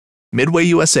Midway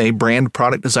USA brand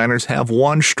product designers have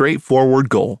one straightforward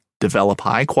goal: develop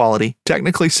high-quality,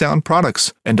 technically sound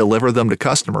products and deliver them to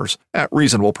customers at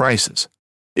reasonable prices.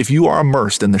 If you are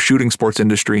immersed in the shooting sports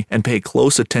industry and pay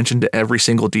close attention to every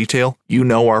single detail, you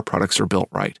know our products are built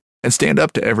right and stand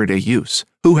up to everyday use.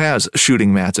 Who has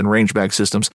shooting mats and range bag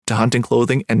systems to hunting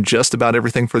clothing and just about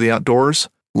everything for the outdoors?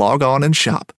 Log on and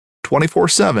shop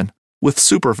 24/7 with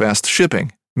super fast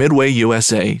shipping.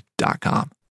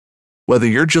 MidwayUSA.com. Whether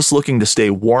you're just looking to stay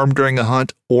warm during a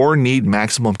hunt or need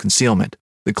maximum concealment,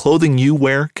 the clothing you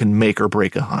wear can make or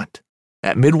break a hunt.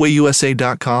 At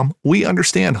MidwayUSA.com, we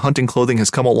understand hunting clothing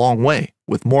has come a long way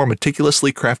with more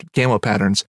meticulously crafted camo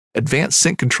patterns, advanced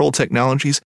scent control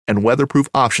technologies, and weatherproof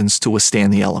options to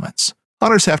withstand the elements.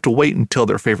 Hunters have to wait until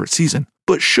their favorite season,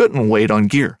 but shouldn't wait on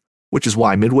gear, which is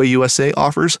why Midway USA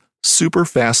offers super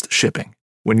fast shipping.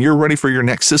 When you're ready for your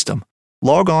next system,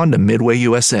 log on to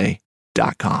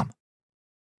MidwayUSA.com.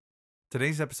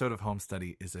 Today's episode of Home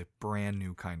Study is a brand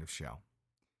new kind of show.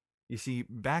 You see,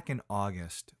 back in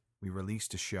August, we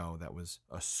released a show that was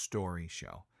a story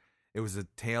show. It was a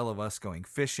tale of us going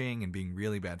fishing and being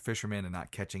really bad fishermen and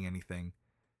not catching anything.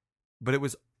 But it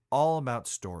was all about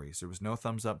stories. There was no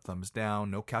thumbs up, thumbs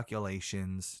down, no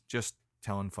calculations, just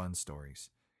telling fun stories.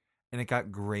 And it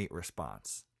got great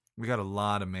response. We got a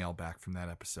lot of mail back from that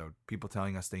episode. People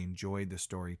telling us they enjoyed the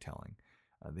storytelling.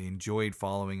 They enjoyed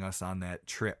following us on that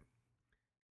trip.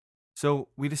 So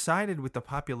we decided with the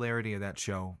popularity of that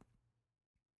show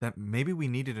that maybe we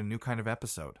needed a new kind of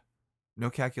episode. No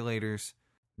calculators,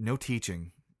 no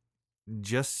teaching,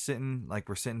 just sitting like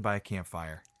we're sitting by a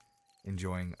campfire,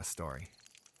 enjoying a story.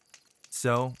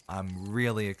 So I'm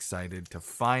really excited to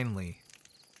finally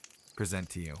present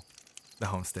to you the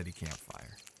Home Study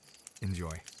Campfire.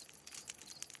 Enjoy.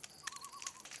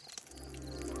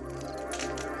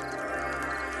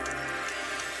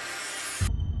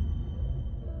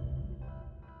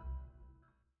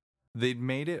 They'd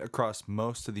made it across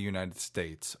most of the United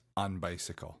States on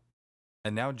bicycle.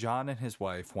 And now John and his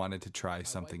wife wanted to try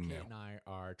something new. Kate and I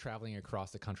are traveling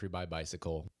across the country by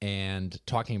bicycle and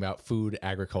talking about food,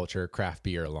 agriculture, craft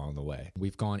beer along the way.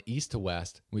 We've gone east to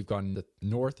west. We've gone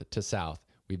north to south.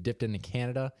 We've dipped into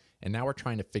Canada. And now we're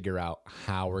trying to figure out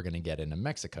how we're going to get into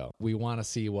Mexico. We want to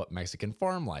see what Mexican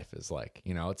farm life is like.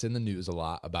 You know, it's in the news a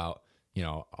lot about, you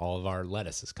know, all of our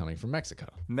lettuce is coming from Mexico.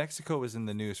 Mexico was in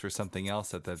the news for something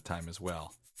else at that time as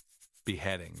well.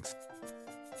 Beheadings.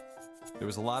 There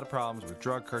was a lot of problems with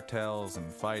drug cartels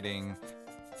and fighting,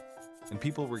 and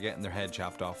people were getting their head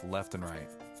chopped off left and right.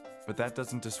 But that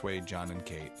doesn't dissuade John and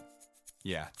Kate.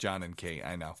 Yeah, John and Kate,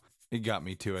 I know. It got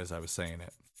me too as I was saying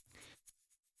it.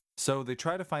 So they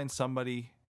try to find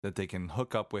somebody that they can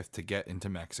hook up with to get into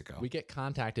Mexico. We get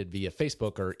contacted via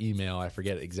Facebook or email. I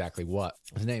forget exactly what.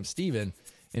 His name's Steven,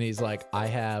 and he's like, I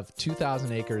have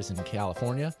 2,000 acres in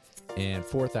California and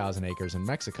 4,000 acres in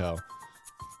Mexico.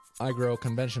 I grow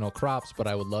conventional crops, but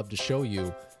I would love to show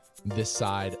you this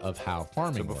side of how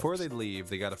farming works. So before they leave,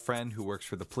 they got a friend who works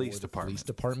for the police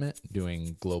department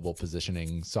doing global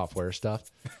positioning software stuff.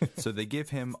 So they give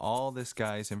him all this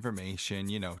guy's information,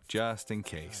 you know, just in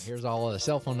case. Here's all of the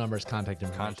cell phone numbers, contact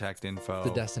info,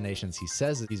 the destinations he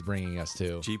says that he's bringing us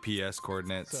to, GPS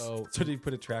coordinates. So did he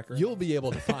put a tracker? You'll be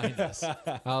able to find us.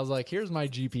 I was like, here's my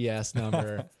GPS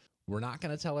number. We're not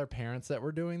going to tell our parents that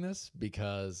we're doing this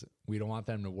because we don't want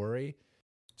them to worry.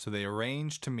 So they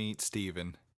arrange to meet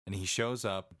Steven. And he shows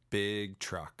up, big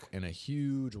truck. And a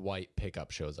huge white pickup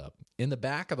shows up. In the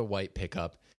back of the white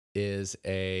pickup is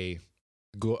a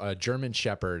German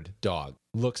Shepherd dog.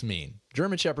 Looks mean.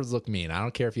 German Shepherds look mean. I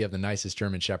don't care if you have the nicest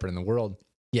German Shepherd in the world.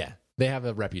 Yeah, they have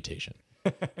a reputation.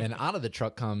 And out of the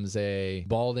truck comes a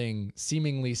balding,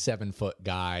 seemingly 7-foot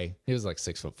guy. He was like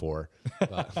 6'4",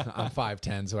 but I'm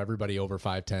 5'10", so everybody over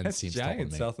 5'10" seems taller than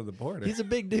me. South of the border. He's a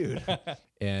big dude.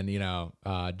 And, you know,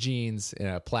 jeans, and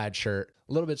a plaid shirt,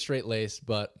 a little bit straight-laced,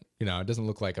 but, you know, it doesn't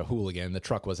look like a hooligan. The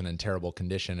truck wasn't in terrible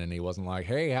condition, and he wasn't like,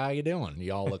 hey, how you doing?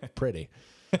 You all look pretty.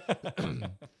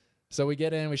 So we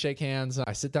get in, we shake hands.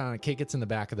 I sit down, and Kate gets in the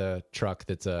back of the truck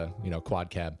that's a, you know,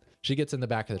 quad cab. She gets in the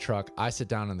back of the truck. I sit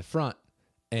down in the front.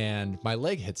 And my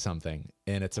leg hits something,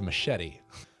 and it's a machete.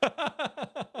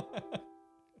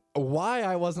 Why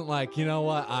I wasn't like, you know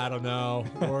what? I don't know.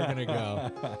 We're going to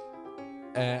go.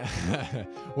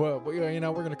 Well, you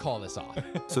know, we're going to call this off.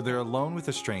 So they're alone with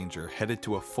a stranger, headed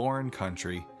to a foreign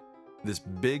country. This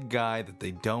big guy that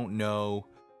they don't know,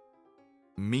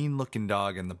 mean-looking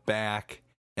dog in the back,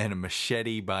 and a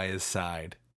machete by his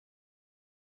side.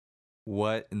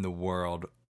 What in the world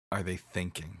are they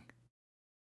thinking?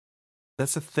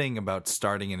 That's the thing about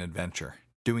starting an adventure,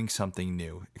 doing something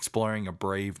new, exploring a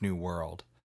brave new world.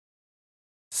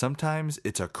 Sometimes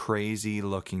it's a crazy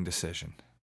looking decision.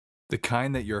 The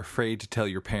kind that you're afraid to tell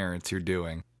your parents you're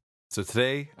doing. So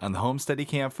today, on the Homesteady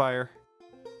Campfire,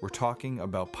 we're talking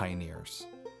about pioneers.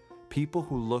 People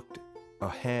who looked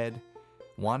ahead,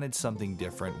 wanted something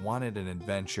different, wanted an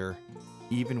adventure,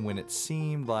 even when it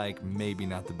seemed like maybe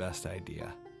not the best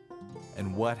idea.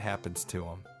 And what happens to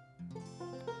them?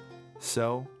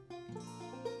 So,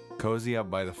 cozy up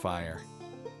by the fire.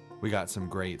 We got some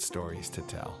great stories to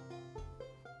tell.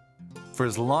 For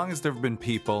as long as there have been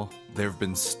people, there have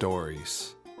been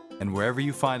stories. And wherever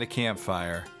you find a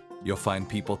campfire, you'll find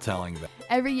people telling them.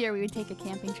 Every year we would take a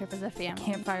camping trip as a family.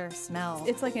 Campfire smell.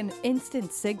 It's like an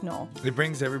instant signal. It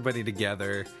brings everybody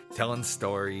together, telling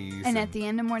stories. And at the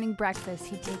end of morning breakfast,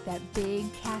 he'd take that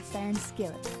big cast iron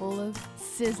skillet full of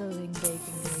sizzling bacon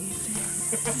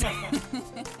grease.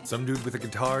 Some dude with a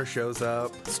guitar shows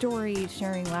up. Stories,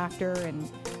 sharing laughter, and,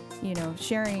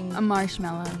 sharing...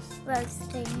 Marshmallows.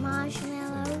 Roasting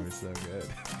marshmallows. So good.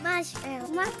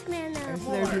 Marshmallows.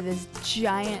 There'd be this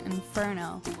giant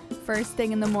inferno. First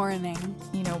thing in the morning.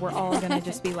 We're all going to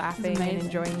just be laughing and amazing.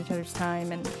 enjoying each other's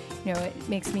time. And, it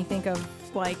makes me think of,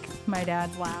 my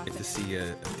dad's laugh. Get to see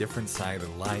a different side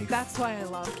of life. That's why I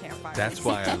love campfires. That's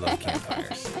why I love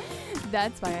campfires.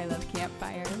 That's why I love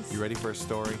campfires. You ready for a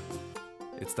story?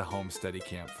 It's the Homesteady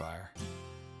Campfire.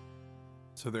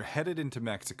 So they're headed into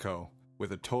Mexico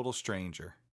with a total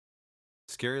stranger.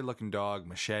 Scary looking dog,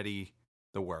 machete,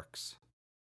 the works.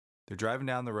 They're driving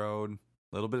down the road,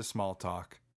 a little bit of small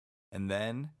talk, and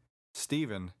then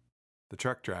Steven, the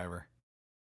truck driver,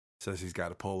 says he's got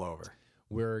to pull over.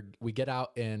 We get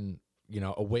out in,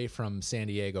 away from San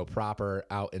Diego proper,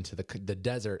 out into the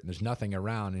desert, and there's nothing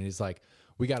around, and he's like,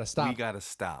 we got to stop. We got to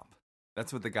stop.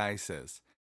 That's what the guy says.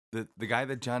 The guy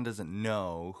that John doesn't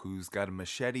know, who's got a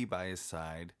machete by his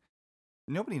side,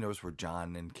 nobody knows where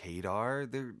John and Kate are.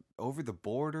 They're over the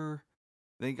border.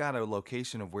 They got a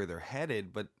location of where they're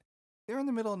headed, but they're in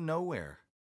the middle of nowhere.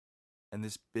 And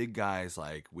this big guy's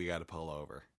like, we got to pull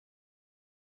over.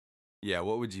 Yeah,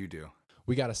 what would you do?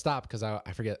 We got to stop because I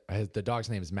forget, the dog's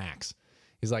name is Max.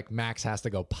 He's like, Max has to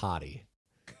go potty.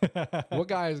 What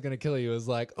guy is going to kill you is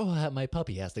like, oh, my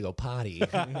puppy has to go potty.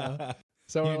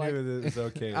 So You knew it was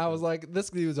okay. I was like, this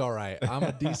dude's all right. I'm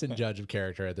a decent judge of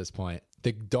character at this point.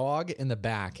 The dog in the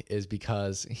back is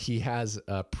because he has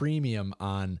a premium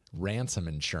on ransom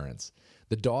insurance.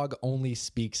 The dog only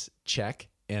speaks Czech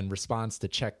and responds to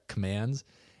Czech commands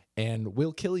and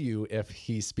will kill you if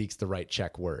he speaks the right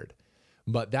Czech word.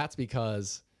 But that's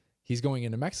because he's going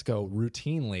into Mexico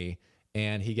routinely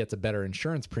and he gets a better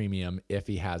insurance premium if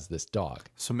he has this dog.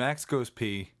 So Max goes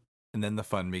pee, and then the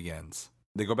fun begins.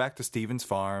 They go back to Steven's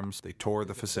farms. They tour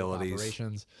the facilities.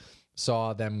 Operations,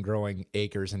 saw them growing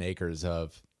acres and acres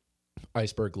of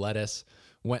iceberg lettuce,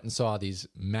 went and saw these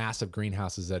massive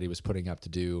greenhouses that he was putting up to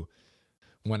do,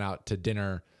 went out to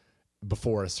dinner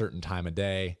before a certain time of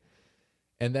day.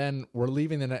 And then we're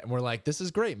leaving the night and we're like, this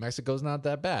is great. Mexico's not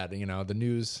that bad. The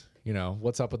news,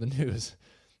 what's up with the news?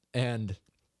 And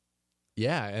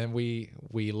yeah, and we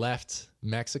left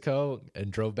Mexico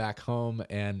and drove back home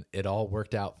and it all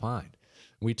worked out fine.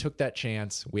 We took that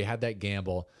chance. We had that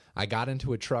gamble. I got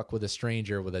into a truck with a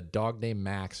stranger with a dog named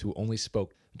Max who only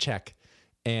spoke Czech,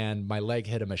 and my leg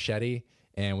hit a machete,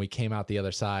 and we came out the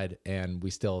other side, and we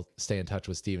still stay in touch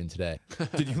with Steven today.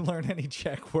 Did you learn any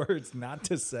Czech words not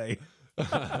to say?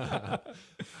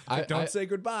 Don't say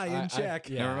goodbye in Czech.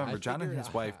 Now remember, John and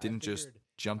his wife didn't just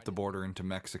jump the border into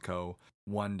Mexico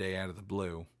one day out of the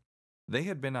blue. They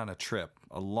had been on a trip,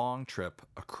 a long trip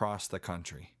across the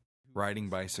country. Riding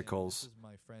bicycles.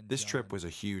 This trip was a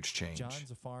huge change. John's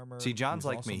a farmer. See, John's who's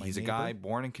like also me. my He's a neighbor. guy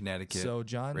born in Connecticut, So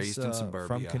John's raised in suburbia.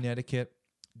 from Connecticut,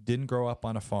 didn't grow up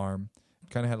on a farm,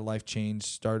 kind of had a life change,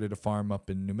 started a farm up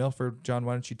in New Milford. John,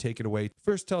 why don't you take it away?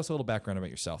 First, tell us a little background about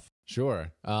yourself.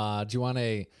 Sure. Do you want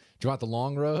the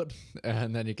long road,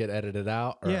 and then you could edit it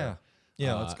out? Or,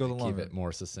 Yeah, let's go the long Keep road. it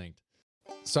more succinct.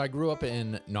 So I grew up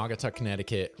in Naugatuck,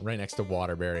 Connecticut, right next to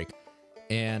Waterbury,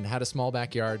 and had a small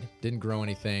backyard. Didn't grow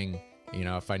anything.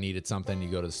 If I needed something, you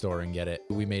go to the store and get it.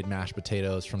 We made mashed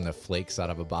potatoes from the flakes out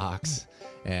of a box,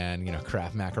 and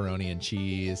Kraft macaroni and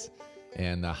cheese,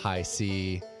 and the high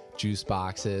C juice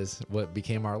boxes. What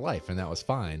became our life, and that was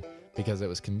fine because it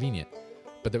was convenient.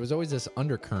 But there was always this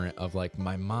undercurrent of like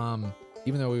my mom,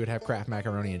 even though we would have Kraft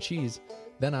macaroni and cheese,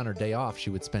 then on her day off she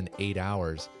would spend 8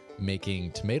 hours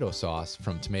making tomato sauce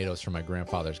from tomatoes from my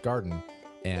grandfather's garden,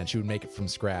 and she would make it from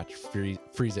scratch,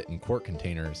 freeze it in quart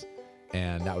containers,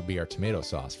 and that would be our tomato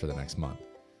sauce for the next month.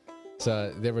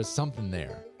 So there was something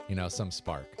there, some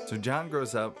spark. So John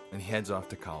grows up and he heads off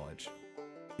to college.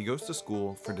 He goes to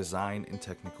school for design and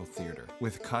technical theater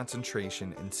with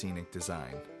concentration in scenic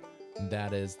design.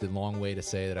 That is the long way to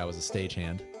say that I was a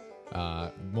stagehand,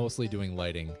 mostly doing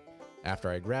lighting.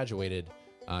 After I graduated,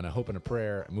 on a hope and a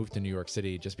prayer, I moved to New York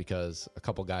City just because a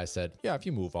couple guys said, yeah, if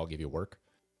you move, I'll give you work.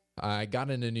 I got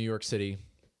into New York City.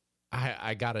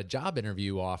 I got a job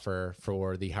interview offer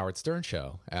for the Howard Stern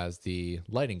show as the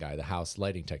lighting guy, the house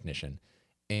lighting technician.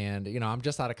 And, you know, I'm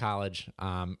just out of college,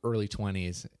 early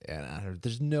 20s, and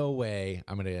there's no way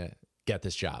I'm going to get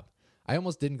this job. I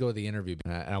almost didn't go to the interview,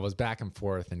 and I was back and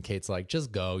forth, and Kate's like,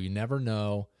 just go. You never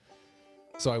know.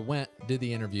 So I went, did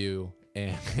the interview,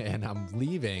 and I'm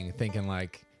leaving thinking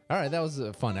like, all right, that was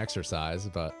a fun exercise,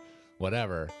 but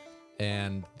whatever.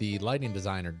 And the lighting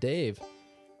designer, Dave,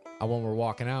 when we're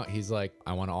walking out, he's like,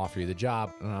 I want to offer you the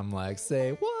job. And I'm like,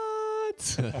 say what?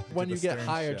 When you get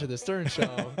hired to the Stern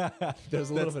show,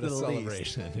 there's a little bit of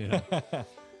celebration. You know?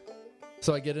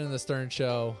 So I get into the Stern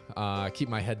show, keep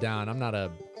my head down. I'm not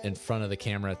a in front of the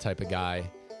camera type of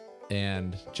guy,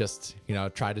 and just, you know,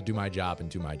 try to do my job and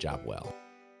do my job well.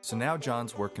 So now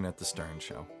John's working at the Stern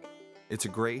show. It's a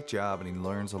great job and he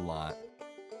learns a lot,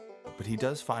 but he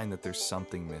does find that there's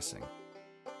something missing.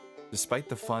 Despite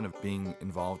the fun of being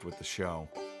involved with the show,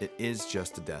 it is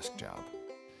just a desk job.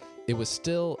 It was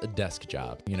still a desk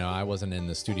job. You know, I wasn't in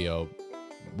the studio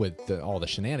with all the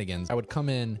shenanigans. I would come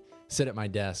in, sit at my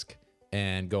desk,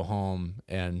 and go home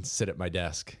and sit at my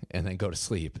desk and then go to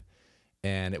sleep.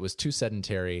 And it was too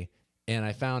sedentary. And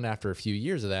I found after a few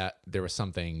years of that, there was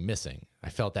something missing. I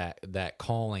felt that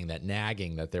calling, that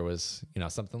nagging, that there was, you know,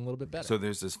 something a little bit better. So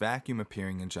there's this vacuum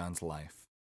appearing in John's life.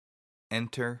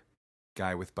 Enter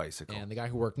guy with bicycle. And the guy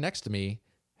who worked next to me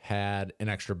had an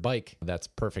extra bike that's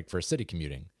perfect for city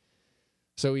commuting.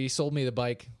 So he sold me the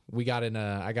bike. I got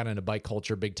into bike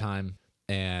culture big time,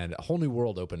 and a whole new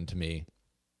world opened to me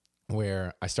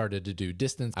where I started to do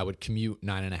distance. I would commute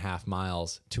 9.5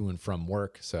 miles to and from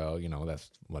work. So, you know, that's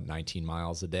 19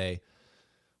 miles a day.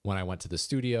 When I went to the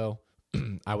studio,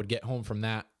 I would get home from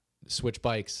that, switch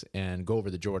bikes, and go over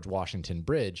the George Washington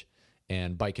Bridge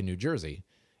and bike in New Jersey.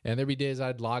 And there'd be days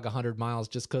I'd log 100 miles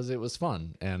just because it was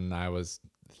fun. And I was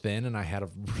thin and I had a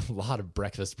lot of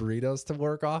breakfast burritos to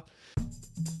work off.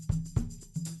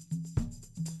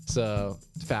 So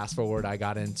fast forward, I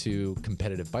got into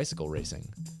competitive bicycle racing,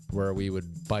 where we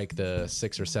would bike the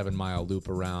 6 or 7 mile loop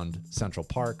around Central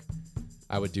Park.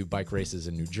 I would do bike races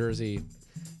in New Jersey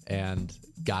and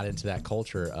got into that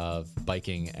culture of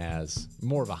biking as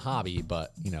more of a hobby,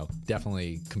 but, you know,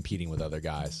 definitely competing with other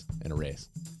guys in a race.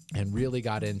 And really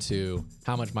got into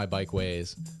how much my bike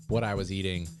weighs, what I was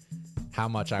eating, how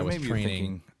much I was maybe training. You're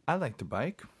thinking, I like to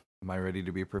bike. Am I ready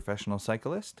to be a professional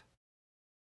cyclist?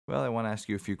 Well, I want to ask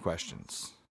you a few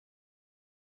questions.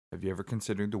 Have you ever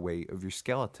considered the weight of your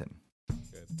skeleton?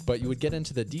 But you would get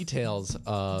into the details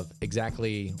of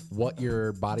exactly what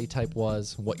your body type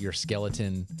was, what your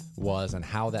skeleton was, and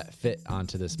how that fit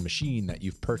onto this machine that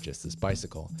you've purchased, this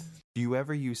bicycle. Do you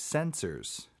ever use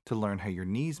sensors to learn how your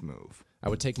knees move? I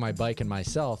would take my bike and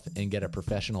myself and get a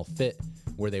professional fit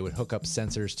where they would hook up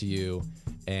sensors to you,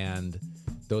 and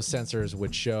those sensors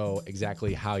would show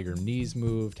exactly how your knees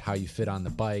moved, how you fit on the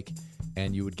bike,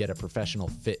 and you would get a professional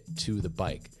fit to the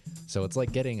bike. So it's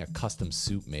like getting a custom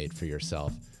suit made for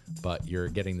yourself, but you're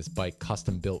getting this bike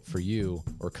custom built for you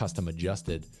or custom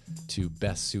adjusted to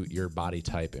best suit your body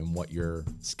type and what your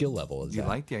skill level is. You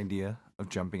like the idea of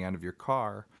jumping out of your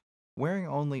car wearing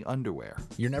only underwear.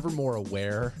 You're never more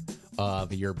aware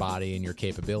of your body and your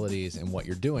capabilities and what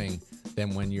you're doing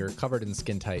than when you're covered in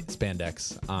skin-tight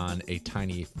spandex on a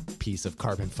tiny piece of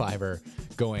carbon fiber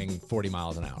going 40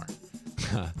 miles an hour.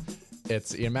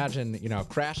 Imagine, you know,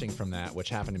 crashing from that, which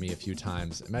happened to me a few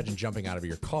times. Imagine jumping out of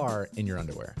your car in your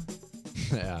underwear.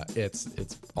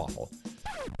 It's awful.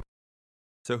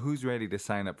 So who's ready to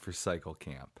sign up for cycle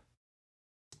camp?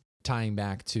 Tying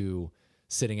back to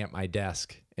sitting at my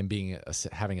desk and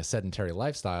having a sedentary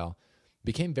lifestyle,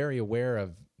 became very aware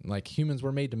of, like, humans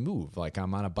were made to move. Like,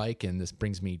 I'm on a bike and this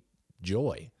brings me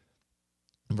joy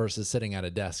versus sitting at a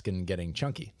desk and getting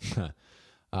chunky.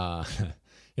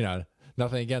 You know,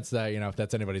 nothing against that, you know, if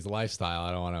that's anybody's lifestyle,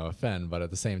 I don't want to offend, but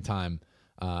at the same time,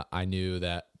 I knew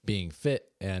that being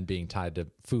fit and being tied to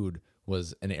food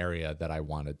was an area that I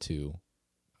wanted to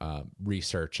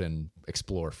research and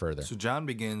explore further. So John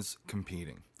begins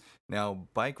competing. Now,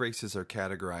 bike races are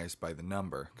categorized by the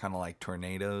number, kind of like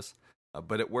tornadoes,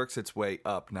 but it works its way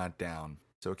up, not down.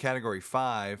 So category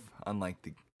 5, unlike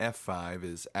the F5,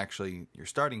 is actually your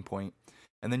starting point,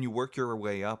 and then you work your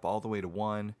way up all the way to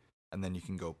 1, and then you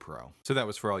can go pro. So that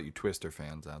was for all you Twister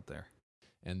fans out there.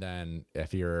 And then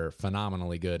if you're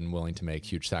phenomenally good and willing to make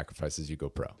huge sacrifices, you go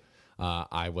pro.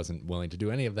 I wasn't willing to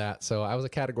do any of that. So I was a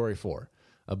category 4,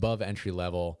 above entry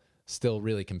level, still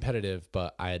really competitive,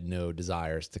 but I had no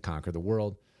desires to conquer the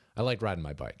world. I liked riding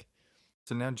my bike.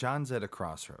 So now John's at a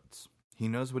crossroads. He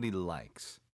knows what he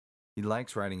likes. He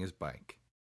likes riding his bike.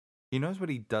 He knows what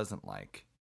he doesn't like.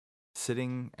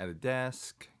 Sitting at a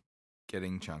desk,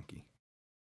 getting chunky.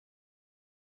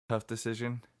 Tough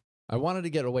decision. I wanted to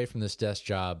get away from this desk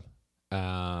job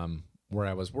where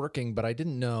I was working, but I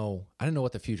didn't know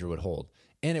what the future would hold.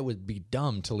 And it would be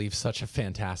dumb to leave such a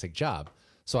fantastic job.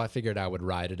 So I figured I would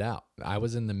ride it out. I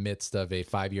was in the midst of a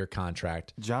 5-year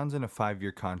contract. John's in a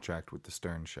 5-year contract with the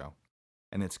Stern Show,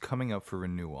 and it's coming up for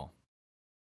renewal.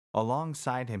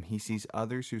 Alongside him, he sees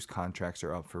others whose contracts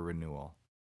are up for renewal,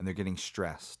 and they're getting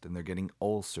stressed, and they're getting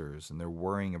ulcers, and they're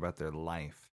worrying about their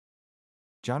life.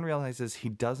 John realizes he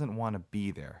doesn't want to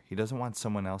be there. He doesn't want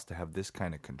someone else to have this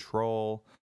kind of control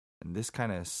and this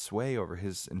kind of sway over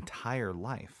his entire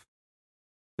life.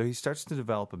 So he starts to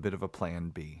develop a bit of a plan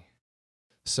B.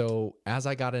 So as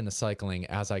I got into cycling,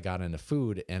 as I got into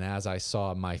food, and as I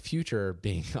saw my future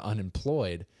being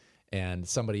unemployed and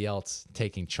somebody else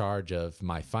taking charge of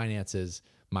my finances,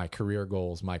 my career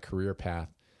goals, my career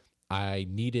path, I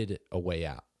needed a way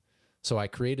out. So I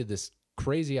created this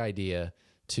crazy idea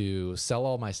to sell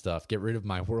all my stuff, get rid of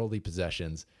my worldly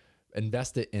possessions,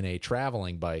 invest it in a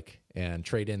traveling bike, and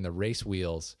trade in the race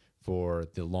wheels for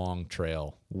the long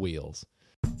trail wheels.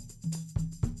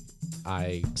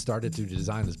 I started to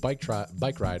design this bike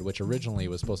ride, which originally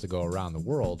was supposed to go around the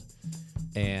world.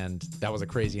 And that was a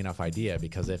crazy enough idea,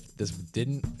 because if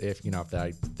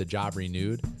the job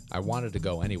renewed, I wanted to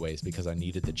go anyways because I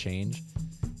needed the change.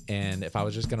 And if I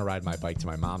was just going to ride my bike to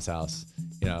my mom's house,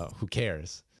 who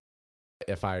cares?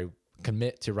 If I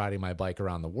commit to riding my bike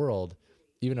around the world,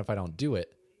 even if I don't do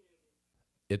it,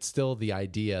 it's still the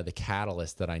idea, the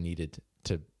catalyst that I needed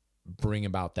to bring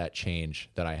about that change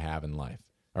that I have in life,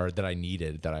 or that I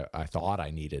needed, that I thought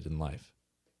I needed in life.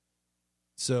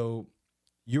 So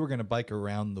you were going to bike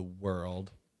around the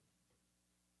world.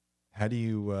 How do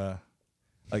you,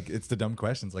 it's the dumb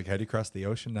questions, like how do you cross the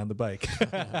ocean on the bike?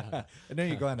 I know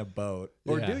you go on a boat.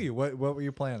 Or Yeah. do you? What were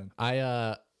you planning?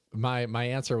 My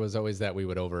answer was always that we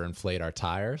would overinflate our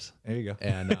tires. There you go.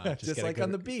 And Just get a like good-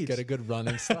 on the beach. Get a good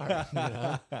running start.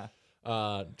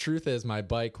 Truth is, my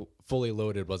bike fully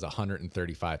loaded was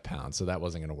 135 pounds, so that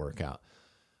wasn't going to work out.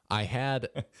 I had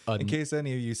In case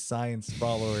any of you science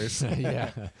followers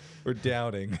were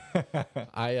doubting.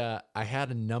 I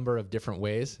had a number of different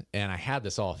ways, and I had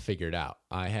this all figured out.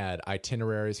 I had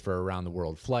itineraries for around the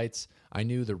world flights. I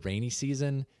knew the rainy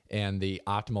season and the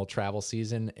optimal travel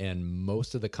season in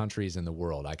most of the countries in the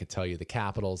world. I could tell you the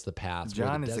capitals, the paths.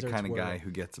 John where the is the deserts kind of were. guy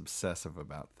who gets obsessive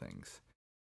about things.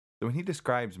 So when he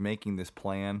describes making this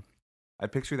plan, I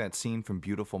picture that scene from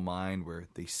Beautiful Mind where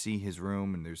they see his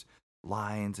room and there's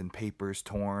lines and papers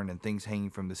torn and things hanging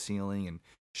from the ceiling and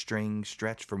strings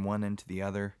stretched from one end to the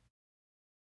other.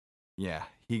 Yeah,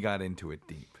 he got into it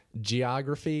deep.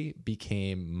 Geography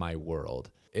became my world.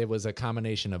 It was a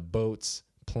combination of boats,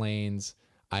 planes.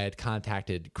 I had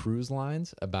contacted cruise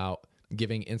lines about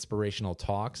giving inspirational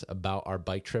talks about our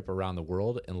bike trip around the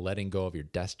world and letting go of your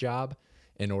desk job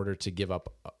in order to give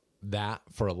up that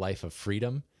for a life of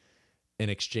freedom in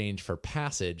exchange for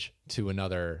passage to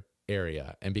another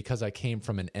area. And because I came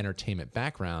from an entertainment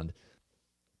background,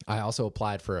 I also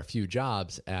applied for a few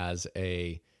jobs as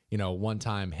a, one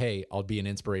time, hey, I'll be an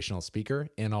inspirational speaker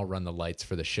and I'll run the lights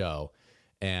for the show.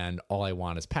 And all I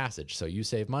want is passage. So you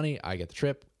save money, I get the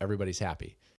trip, everybody's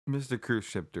happy. Mr. Cruise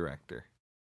Ship Director,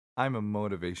 I'm a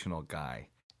motivational guy,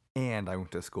 and I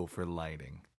went to school for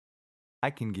lighting.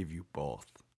 I can give you both.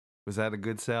 Was that a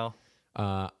good sell?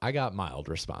 I got mild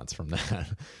response from that.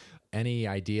 Any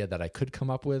idea that I could come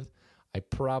up with, I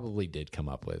probably did come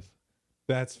up with.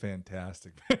 That's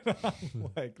fantastic.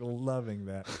 I'm loving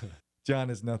that. John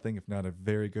is nothing if not a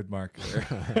very good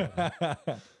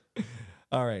marketer.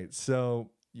 All right. So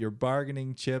you're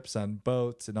bargaining chips on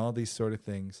boats and all these sort of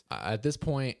things. At this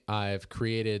point, I've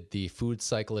created the Food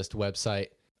Cyclist website.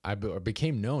 I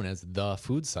became known as the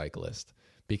Food Cyclist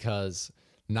because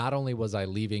not only was I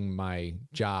leaving my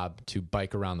job to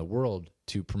bike around the world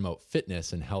to promote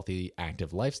fitness and healthy,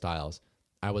 active lifestyles,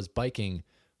 I was biking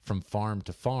from farm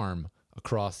to farm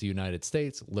across the United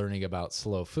States, learning about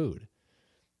slow food.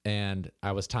 And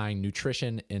I was tying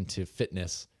nutrition into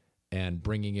fitness and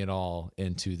bringing it all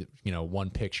into one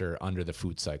picture under the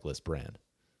Food Cyclist brand.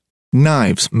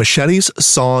 Knives, machetes,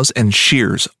 saws, and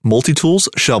shears, multi-tools,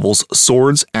 shovels,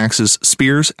 swords, axes,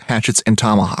 spears, hatchets, and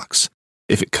tomahawks.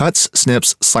 If it cuts,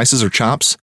 snips, slices, or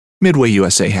chops, Midway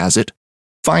USA has it.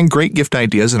 Find great gift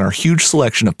ideas in our huge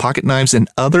selection of pocket knives and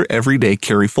other everyday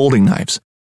carry folding knives.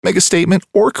 Make a statement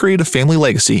or create a family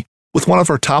legacy with one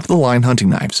of our top-of-the-line hunting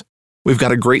knives. We've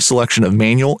got a great selection of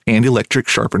manual and electric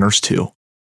sharpeners too.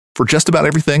 For just about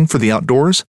everything for the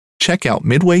outdoors, check out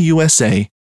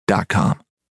MidwayUSA.com.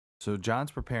 So John's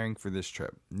preparing for this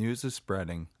trip. News is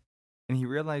spreading, and he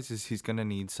realizes he's going to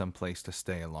need some place to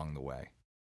stay along the way.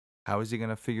 How is he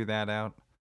going to figure that out?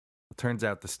 It turns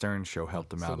out the Stern Show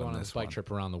helped him Still out going on on this this bike one.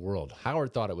 trip around the world.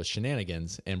 Howard thought it was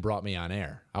shenanigans and brought me on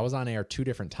air. I was on air 2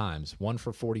 different times, one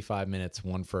for 45 minutes,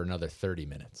 one for another 30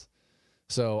 minutes.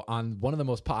 So on one of the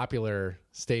most popular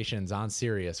stations on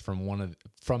Sirius from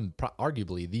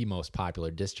arguably the most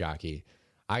popular disc jockey,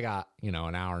 I got, an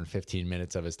hour and 15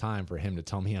 minutes of his time for him to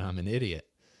tell me I'm an idiot.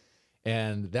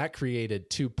 And that created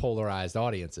 2 polarized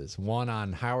audiences. One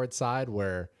on Howard's side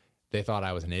where they thought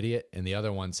I was an idiot, and the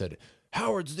other one said,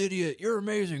 Howard's the idiot. You're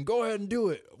amazing. Go ahead and do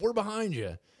it. We're behind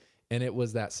you. And it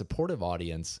was that supportive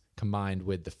audience combined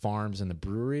with the farms and the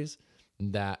breweries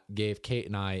that gave Kate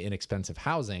and I inexpensive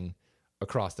housing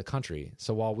across the country.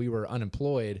 So while we were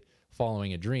unemployed,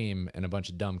 following a dream and a bunch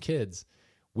of dumb kids,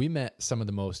 we met some of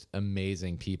the most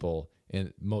amazing people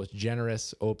and most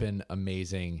generous, open,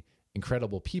 amazing,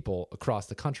 incredible people across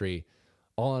the country,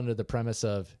 all under the premise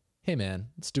of, hey man,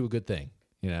 let's do a good thing.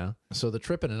 So the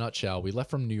trip in a nutshell, we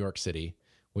left from New York City.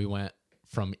 We went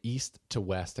from east to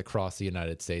west across the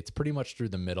United States, pretty much through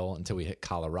the middle until we hit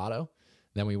Colorado.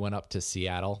 Then we went up to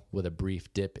Seattle with a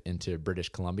brief dip into British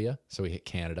Columbia. So we hit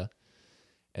Canada.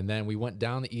 And then we went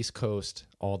down the East Coast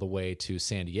all the way to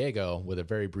San Diego with a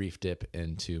very brief dip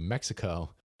into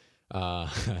Mexico.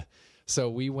 So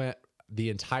we went the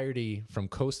entirety from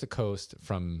coast to coast,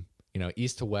 from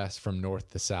east to west, from north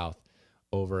to south,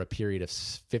 over a period of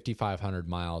 5,500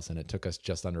 miles, and it took us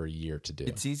just under a year to do.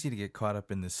 It's easy to get caught up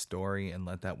in this story and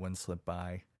let that one slip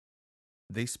by.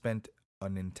 They spent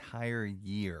an entire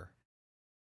year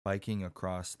biking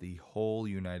across the whole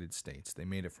United States. They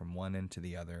made it from one end to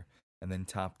the other, and then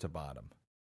top to bottom.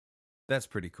 That's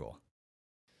pretty cool.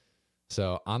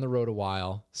 So on the road a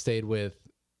while, stayed with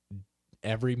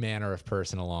every manner of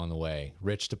person along the way,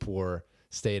 rich to poor,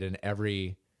 stayed in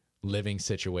every living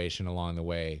situation along the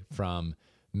way, from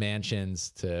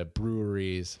mansions to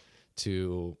breweries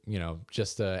to,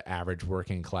 just the average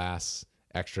working class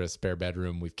extra spare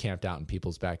bedroom. We've camped out in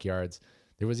people's backyards.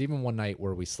 There was even one night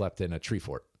where we slept in a tree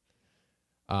fort.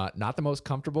 Not the most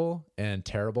comfortable, and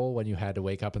terrible when you had to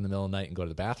wake up in the middle of the night and go to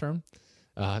the bathroom,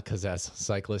 because as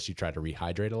cyclists, you try to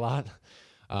rehydrate a lot.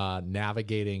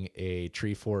 Navigating a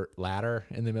tree fort ladder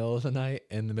in the middle of the night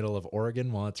in the middle of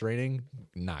Oregon while it's raining,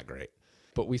 not great.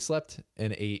 But we slept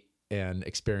and ate and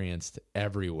experienced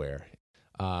everywhere.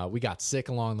 We got sick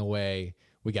along the way.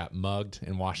 We got mugged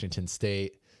in Washington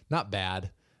State. Not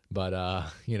bad, but,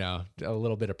 a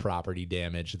little bit of property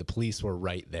damage. The police were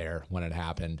right there when it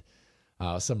happened.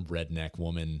 Some redneck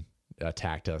woman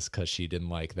attacked us because she didn't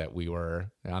like that we were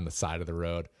on the side of the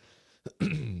road.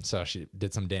 So she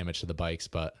did some damage to the bikes,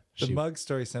 but The mug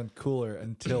story sounded cooler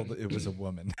until it was a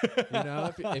woman.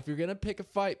 if you're going to pick a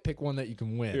fight, pick one that you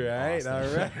can win. Right,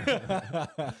 Austin.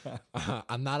 all right.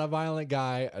 I'm not a violent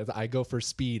guy. I go for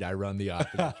speed. I run the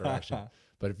opposite direction.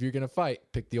 But if you're going to fight,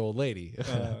 pick the old lady.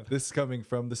 This is coming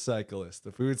from the cyclist,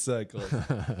 the food cyclist.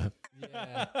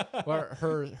 Yeah. Well,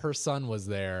 her son was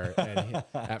there, and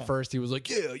at first he was like,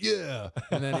 yeah.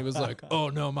 And then he was like, oh,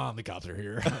 no, Mom, the cops are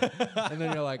here. And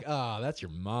then you're like, oh, that's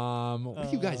your mom. What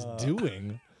are you guys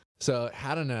doing? So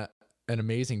had an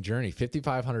amazing journey,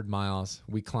 5,500 miles.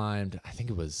 We climbed, I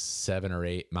think it was 7 or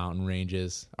 8 mountain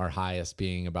ranges, our highest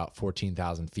being about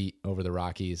 14,000 feet over the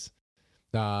Rockies.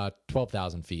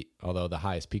 12,000 feet, although the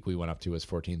highest peak we went up to was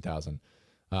 14,000.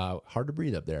 Hard to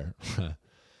breathe up there.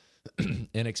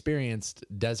 And experienced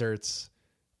deserts,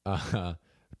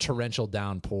 torrential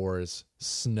downpours,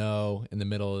 snow in the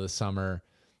middle of the summer,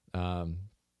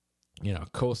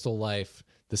 coastal life,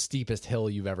 the steepest hill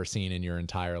you've ever seen in your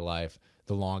entire life,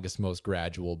 the longest, most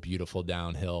gradual, beautiful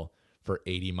downhill for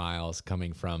 80 miles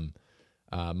coming from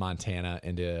Montana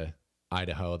into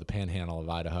Idaho, the panhandle of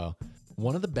Idaho.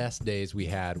 One of the best days we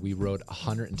had, we rode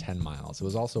 110 miles. It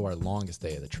was also our longest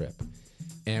day of the trip.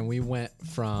 And we went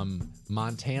from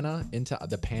Montana into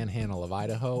the panhandle of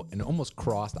Idaho and almost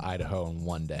crossed Idaho in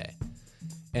one day.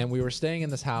 And we were staying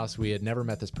in this house. We had never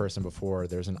met this person before.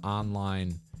 There's an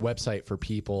online website for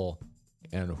people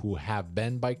and who have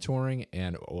been bike touring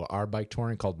and are bike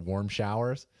touring called Warm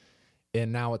Showers.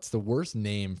 And now it's the worst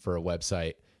name for a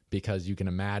website because you can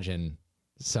imagine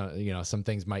some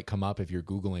things might come up if you're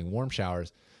Googling warm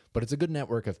showers, but it's a good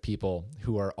network of people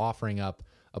who are offering up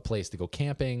a place to go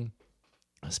camping,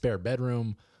 a spare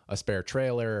bedroom, a spare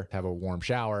trailer, have a warm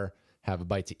shower, have a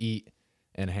bite to eat,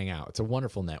 and hang out. It's a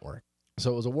wonderful network.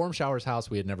 So it was a warm showers house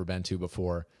we had never been to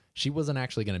before. She wasn't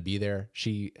actually going to be there.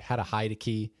 She had a hide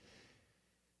key.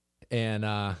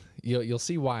 And you'll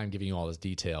see why I'm giving you all this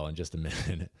detail in just a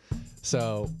minute.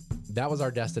 So that was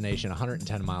our destination,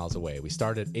 110 miles away. We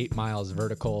started 8 miles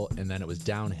vertical, and then it was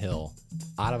downhill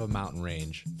out of a mountain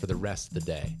range for the rest of the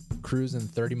day. Cruising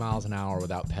 30 miles an hour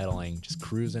without pedaling, just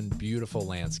cruising, beautiful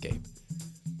landscape.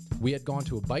 We had gone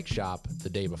to a bike shop the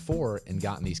day before and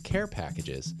gotten these care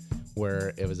packages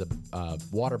where it was a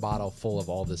water bottle full of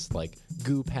all this like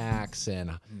goo packs,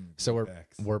 and so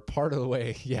we're part of the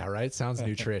way. Yeah, right. Sounds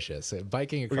nutritious.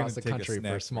 Biking across the country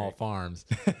for small farms,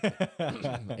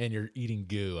 and you're eating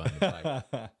goo on the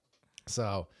bike.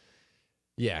 So,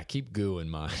 yeah, keep goo in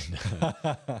mind.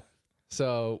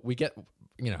 So we get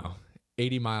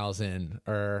 80 miles in,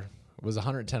 or it was a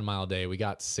 110-mile day. We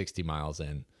got 60 miles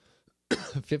in,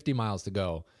 50 miles to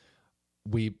go.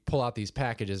 We pull out these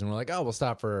packages and we're like, oh, we'll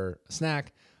stop for a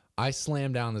snack. I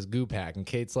slam down this goo pack and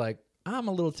Kate's like, I'm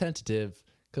a little tentative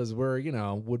because we're,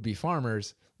 would-be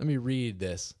farmers. Let me read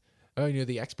this. Oh,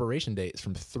 the expiration date is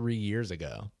from 3 years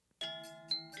ago.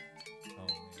 Oh,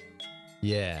 man.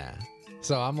 Yeah.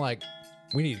 So I'm like,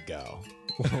 we need to go.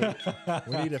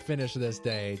 We need to finish this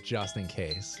day just in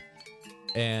case.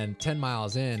 And 10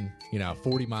 miles in,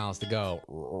 40 miles to go.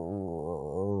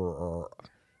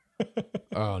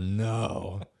 Oh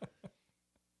no.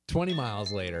 20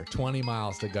 miles later, 20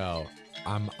 miles to go.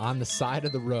 I'm on the side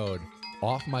of the road,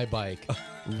 off my bike,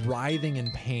 writhing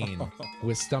in pain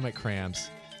with stomach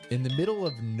cramps in the middle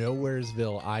of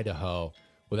Nowheresville, Idaho,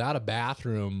 without a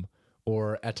bathroom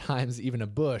or at times even a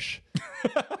bush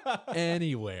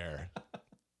anywhere.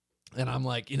 And I'm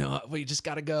like, we just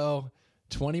got to go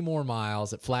 20 more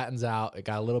miles. It flattens out. It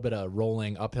got a little bit of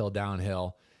rolling uphill,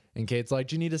 downhill. And Kate's like,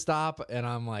 do you need to stop? And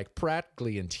I'm like,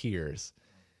 practically in tears.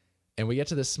 And we get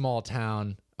to this small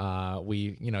town.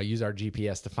 We, use our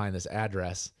GPS to find this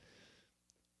address.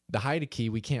 The hide key,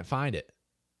 we can't find it.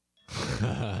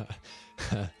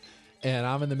 And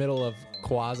I'm in the middle of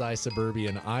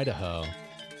quasi-suburban Idaho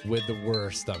with the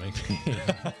worst stomach pain.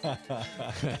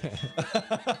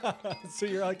 So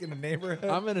you're like in a neighborhood?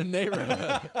 I'm in a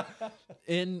neighborhood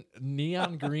in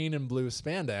neon green and blue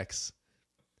spandex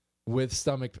with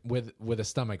a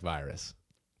stomach virus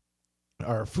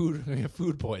or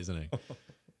food poisoning.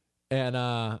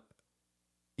 And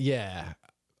yeah,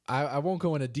 I won't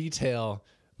go into detail,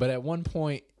 but at one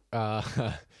point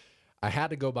I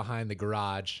had to go behind the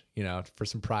garage, for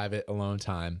some private alone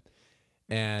time.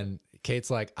 And Kate's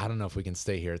like, I don't know if we can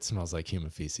stay here. It smells like human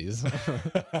feces.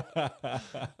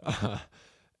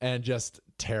 And just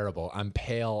terrible. I'm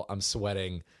pale. I'm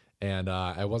sweating. And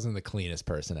I wasn't the cleanest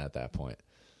person at that point.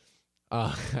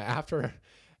 After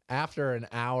an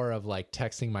hour of like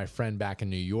texting my friend back in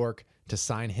New York to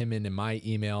sign him in my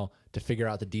email to figure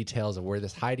out the details of where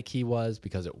this hide key was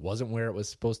because it wasn't where it was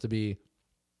supposed to be,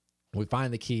 we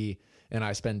find the key, and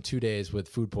I spend 2 days with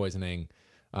food poisoning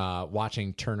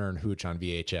watching Turner and Hooch on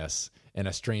VHS in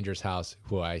a stranger's house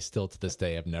who I still to this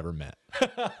day have never met.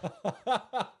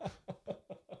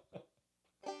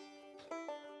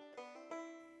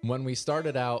 When we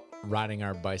started out riding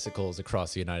our bicycles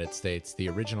across the United States, the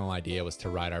original idea was to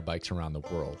ride our bikes around the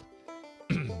world.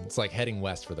 It's like heading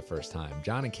west for the first time.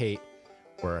 John and Kate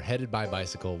were headed by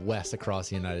bicycle west across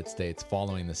the United States,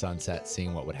 following the sunset,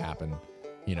 seeing what would happen,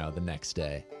 the next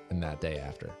day and that day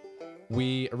after.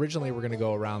 We originally were going to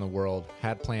go around the world,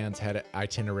 had plans, had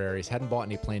itineraries, hadn't bought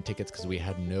any plane tickets because we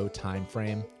had no time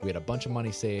frame. We had a bunch of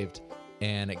money saved,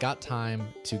 and it got time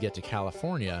to get to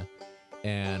California,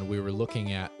 and we were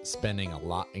looking at spending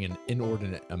an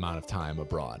inordinate amount of time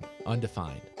abroad,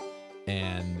 undefined.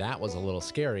 And that was a little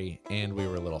scary, and we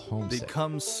were a little homesick. They'd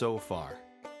come so far.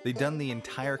 They'd done the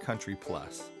entire country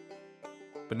plus.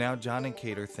 But now John and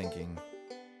Kate are thinking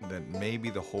that maybe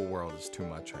the whole world is too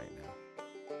much right now.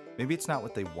 Maybe it's not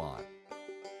what they want.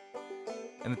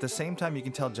 And at the same time, you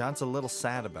can tell John's a little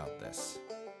sad about this.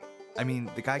 I mean,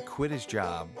 the guy quit his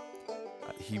job.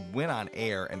 He went on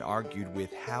air and argued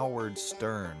with Howard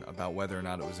Stern about whether or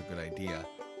not it was a good idea.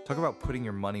 Talk about putting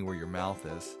your money where your mouth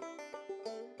is.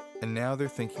 And now they're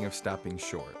thinking of stopping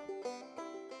short.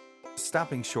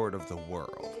 Stopping short of the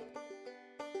world.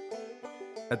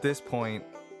 At this point,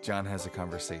 John has a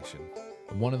conversation.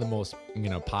 One of the most,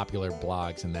 popular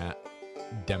blogs in that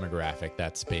demographic,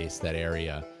 that space, that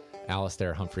area,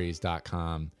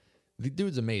 AlistairHumphreys.com. The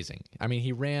dude's amazing. I mean,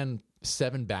 he ran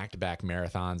 7 back-to-back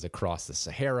marathons across the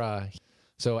Sahara.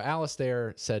 So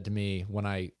Alistair said to me when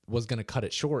I was going to cut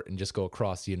it short and just go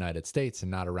across the United States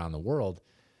and not around the world,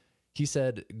 He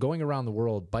said, going around the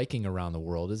world, biking around the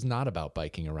world is not about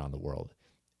biking around the world.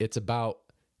 It's about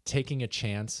taking a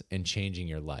chance and changing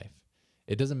your life.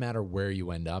 It doesn't matter where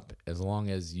you end up as long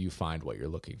as you find what you're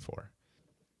looking for.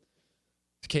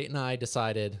 Kate and I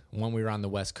decided when we were on the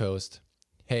West Coast,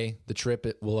 hey, the trip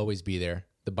will always be there.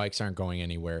 The bikes aren't going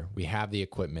anywhere. We have the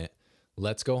equipment.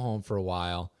 Let's go home for a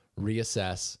while,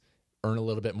 reassess, earn a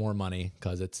little bit more money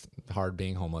because it's hard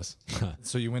being homeless.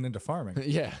 So you went into farming.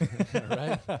 Yeah,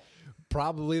 right?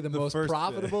 Probably the most first-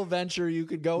 profitable venture you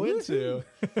could go into.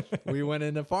 We went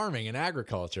into farming and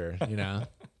agriculture, you know.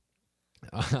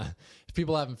 If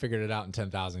people haven't figured it out in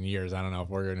 10,000 years, I don't know if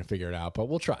we're going to figure it out, but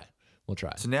we'll try. We'll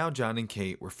try. So now John and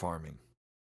Kate were farming.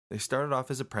 They started off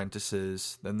as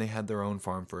apprentices, then they had their own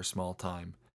farm for a small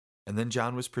time, and then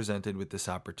John was presented with this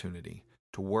opportunity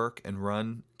to work and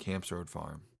run Camps Road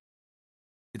Farm.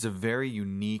 It's a very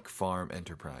unique farm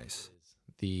enterprise.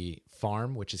 The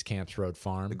farm, which is Camps Road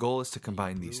Farm. The goal is to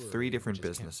combine these three different which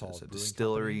is Camp businesses, Falls a Brewing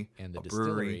distillery, Company, and the a brewery,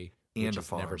 distillery, and which a is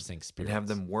farm, Never Sink and have Spirits.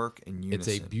 them work in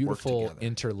unison. It's a beautiful, work together.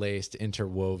 interlaced,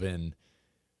 interwoven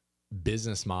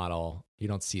business model. You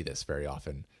don't see this very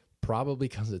often, probably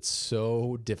because it's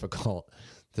so difficult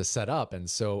to set up and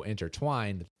so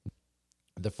intertwined.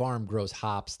 The farm grows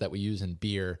hops that we use in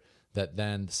beer that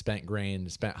then spent grain,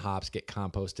 spent hops get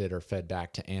composted or fed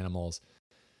back to animals.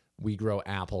 We grow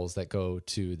apples that go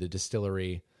to the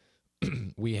distillery.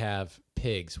 We have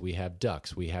pigs, we have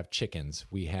ducks, we have chickens,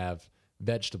 we have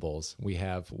vegetables, we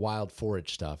have wild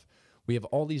forage stuff. We have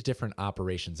all these different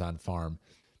operations on farm,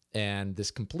 and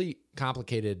this complete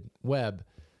complicated web.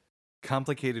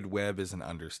 Complicated web is an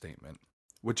understatement.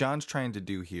 What John's trying to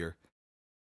do here,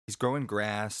 he's growing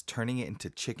grass, turning it into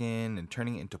chicken and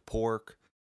turning it into pork,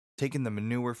 taking the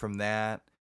manure from that,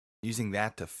 using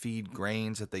that to feed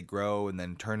grains that they grow and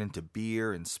then turn into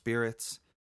beer and spirits,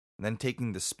 and then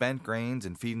taking the spent grains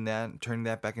and feeding that and turning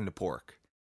that back into pork.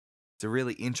 It's a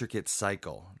really intricate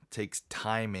cycle. It takes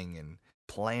timing and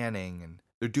planning, and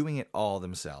they're doing it all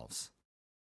themselves.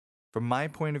 From my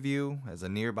point of view, as a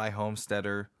nearby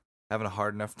homesteader, having a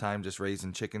hard enough time just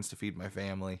raising chickens to feed my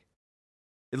family,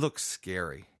 it looks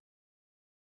scary.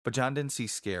 But John didn't see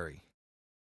scary.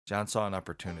 John saw an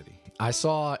opportunity. I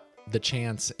saw the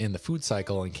chance in the food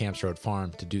cycle in Camps Road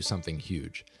Farm to do something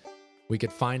huge. We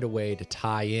could find a way to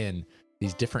tie in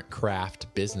these different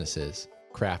craft businesses,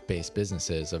 craft-based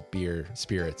businesses of beer,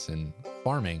 spirits, and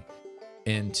farming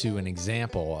into an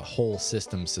example, a whole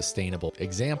system sustainable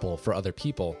example for other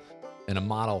people and a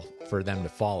model for them to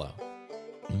follow.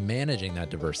 Managing that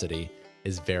diversity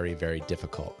is very, very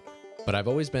difficult, but I've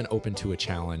always been open to a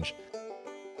challenge.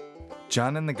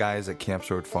 John and the guys at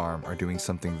Camps Road Farm are doing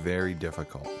something very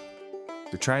difficult.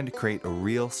 They're trying to create a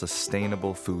real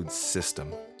sustainable food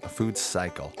system, a food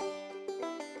cycle.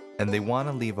 And they want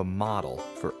to leave a model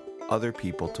for other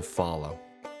people to follow.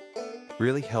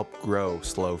 Really help grow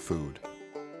slow food.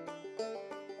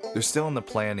 They're still in the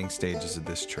planning stages of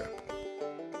this trip.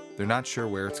 They're not sure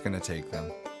where it's going to take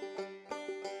them.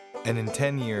 And in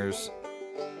 10 years,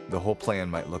 the whole plan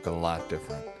might look a lot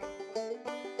different.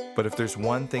 But if there's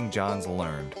one thing John's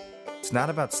learned, it's not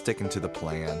about sticking to the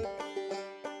plan.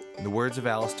 In the words of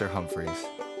Alistair Humphreys,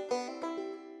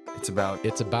 it's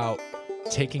about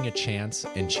taking a chance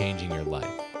and changing your life.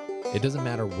 It doesn't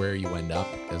matter where you end up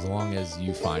as long as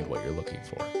you find what you're looking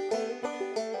for.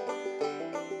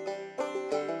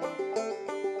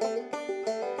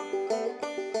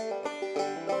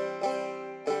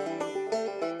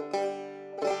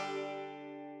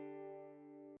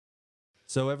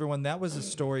 So everyone, that was a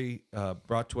story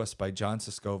brought to us by John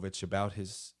Siskovich about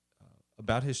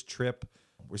his trip.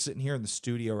 We're sitting here in the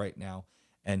studio right now,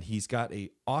 and he's got a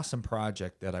awesome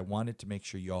project that I wanted to make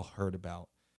sure you all heard about.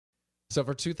 So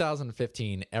for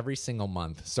 2015, every single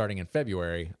month, starting in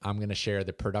February, I'm going to share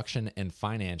the production and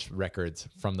finance records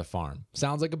from the farm.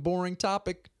 Sounds like a boring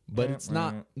topic, but it's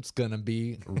not. It's going to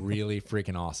be really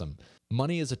freaking awesome.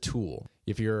 Money is a tool.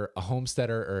 If you're a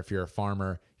homesteader or if you're a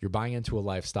farmer, you're buying into a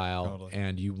lifestyle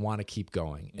and you want to keep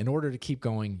going. In order to keep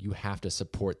going, you have to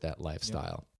support that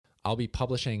lifestyle. I'll be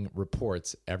publishing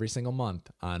reports every single month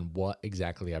on what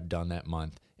exactly I've done that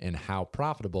month and how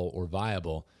profitable or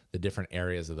viable the different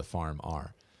areas of the farm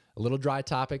are. A little dry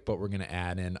topic, but we're going to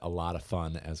add in a lot of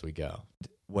fun as we go.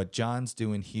 What John's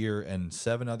doing here and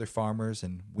 7 other farmers,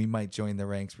 and we might join the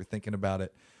ranks. We're thinking about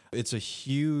it. It's a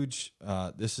huge,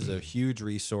 this is a huge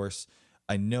resource.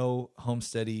 I know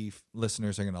Homesteady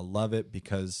listeners are going to love it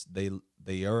because they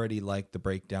already like the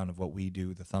breakdown of what we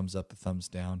do, the thumbs up, the thumbs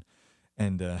down.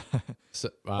 And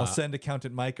I'll send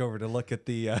Accountant Mike over to look at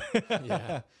the...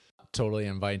 Yeah. Totally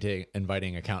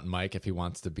inviting Accountant Mike if he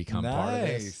wants to become part of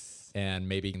this. and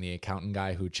maybe the accountant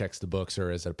guy who checks the books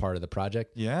or is a part of the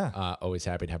project. Yeah. Always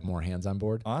happy to have more hands on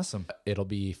board. Awesome. It'll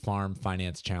be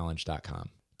farmfinancechallenge.com.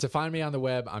 To find me on the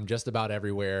web, I'm just about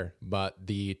everywhere, but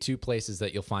the two places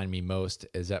that you'll find me most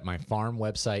is at my farm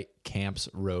website,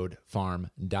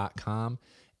 campsroadfarm.com,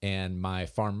 and my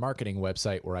farm marketing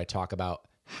website, where I talk about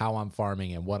how I'm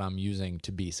farming and what I'm using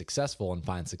to be successful and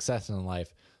find success in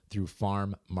life through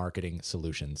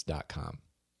farmmarketingsolutions.com.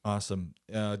 Awesome.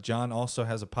 John also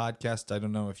has a podcast. I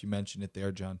don't know if you mentioned it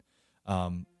there, John.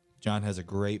 John has a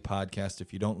great podcast.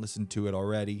 If you don't listen to it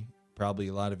already, probably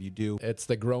a lot of you do. It's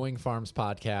the Growing Farms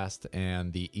podcast,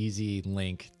 and the easy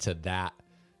link to that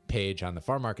page on the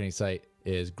farm marketing site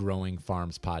is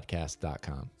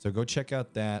growingfarmspodcast.com. So go check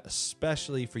out that,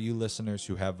 especially for you listeners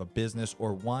who have a business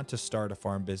or want to start a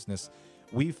farm business.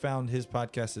 We found his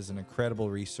podcast is an incredible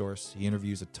resource. He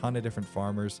interviews a ton of different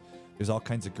farmers. There's all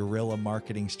kinds of guerrilla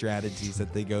marketing strategies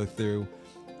that they go through,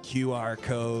 QR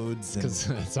codes. Because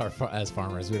as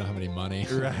farmers, we don't have any money.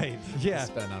 Right. Yeah.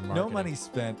 Spend on No marketing. money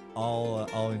spent. All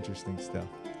interesting stuff.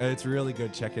 It's really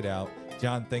good. Check it out.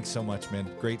 John, thanks so much, man.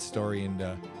 Great story, and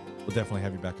we'll definitely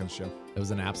have you back on the show. It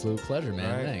was an absolute pleasure, man.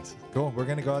 All right. Thanks. Cool. We're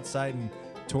gonna go outside and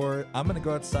tour. I'm gonna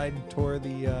go outside and tour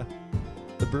the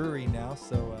brewery now.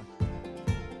 So.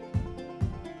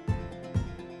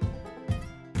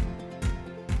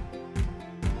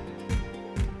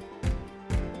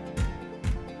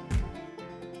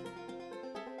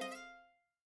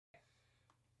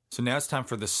 So now it's time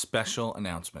for the special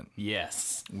announcement.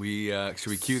 Yes. Should we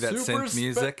cue that Super synth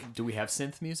music? Do we have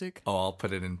synth music? Oh, I'll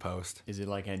put it in post. Is it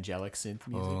like angelic synth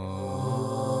music?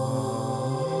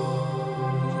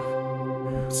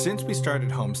 Since we started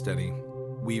Homesteady,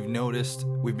 we've noticed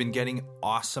we've been getting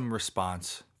awesome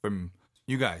response from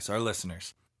you guys, our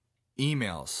listeners.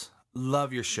 Emails.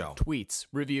 Love your show. Tweets,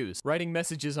 reviews, writing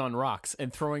messages on rocks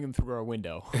and throwing them through our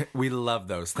window. We love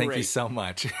those. Thank you Great. so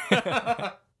much.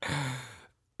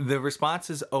 The response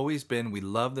has always been, we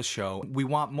love the show. We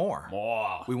want more.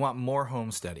 Oh. We want more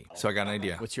Homesteady. So I got an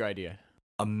idea. What's your idea?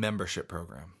 A membership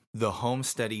program. The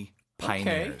Homesteady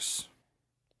Pioneers.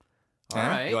 All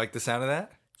right. You like the sound of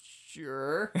that?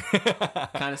 Sure.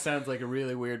 Kind of sounds like a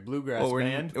really weird bluegrass Well,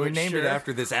 band. we but named sure. it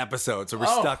after this episode, so we're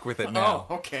stuck with it now.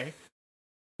 Oh, okay.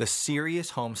 The serious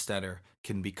homesteader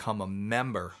can become a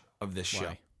member of this show.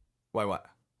 Why? Why what?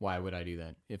 Why would I do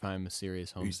that? If I'm a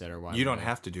serious homesteader, why? You would don't I?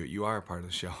 have to do it. You are a part of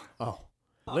the show. Oh.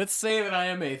 Let's say that I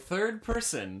am a third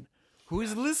person who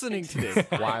is listening to this.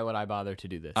 Why would I bother to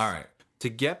do this? All right. To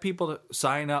get people to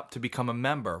sign up to become a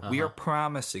member, we Uh-huh. are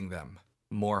promising them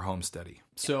more Homesteady.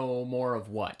 So more of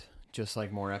what? Just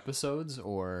like more episodes,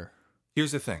 or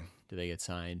Here's the thing. do they get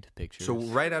signed pictures? So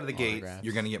right out of the gate, autographs?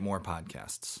 you're going to get more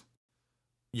podcasts.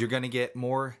 You're going to get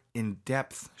more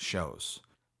in-depth shows.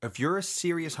 If you're a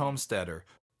serious homesteader,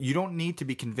 you don't need to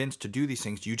be convinced to do these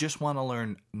things. You just want to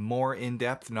learn more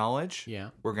in-depth knowledge. Yeah.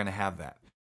 We're going to have that.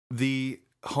 The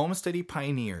Homesteady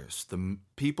Pioneers, the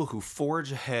people who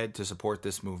forge ahead to support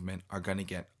this movement, are going to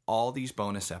get all these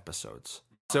bonus episodes.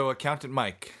 So, Accountant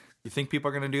Mike, you think people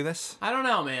are going to do this? I don't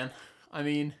know, man. I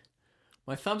mean,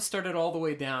 my thumb started all the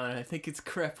way down, and I think it's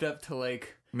crept up to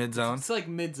like Mid-zone? it's like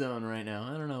mid-zone right now.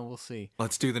 I don't know. We'll see.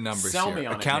 Let's do the numbers Sell here. me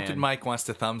on it, Accountant man. Mike wants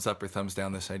to thumbs up or thumbs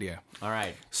down this idea. All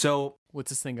right. So, What's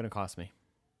this thing going to cost me?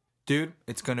 dude,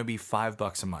 it's going to be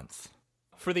 $5 a month.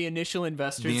 For the initial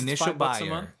investors, The it's initial $5 a buyer,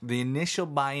 month? the initial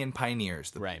buy-in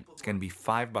pioneers, Right. it's going to be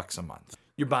 $5 a month.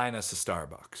 You're buying us a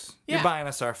Starbucks. Yeah. You're buying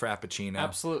us our Frappuccino.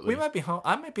 Absolutely. We might be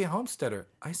I might be a homesteader.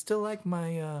 I still like my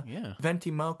Yeah. Venti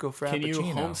Mocha Frappuccino. Can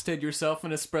you homestead yourself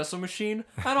an espresso machine?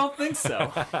 I don't think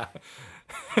so.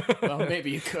 Well, maybe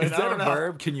you could. Is I that a don't know.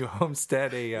 verb? Can you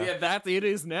homestead a? Yeah, that it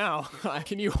is now.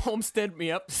 Can you homestead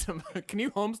me up Can you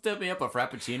homestead me up a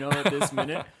frappuccino at this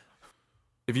minute?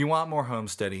 If you want more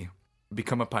homesteady,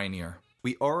 become a pioneer.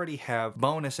 We already have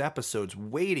bonus episodes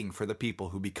waiting for the people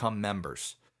who become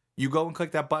members. You go and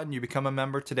click that button, you become a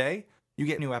member today, you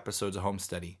get new episodes of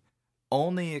Homesteady.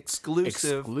 Only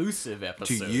exclusive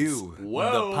episodes to you,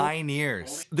 Whoa. the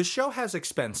pioneers. The show has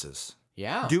expenses.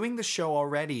 Yeah. Doing the show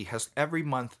already has every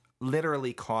month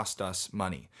literally cost us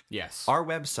money. Yes. Our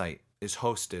website is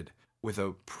hosted with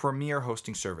a premier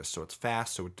hosting service, so it's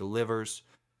fast, so it delivers.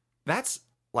 That's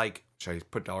like, should I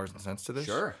put dollars and cents to this?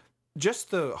 Sure.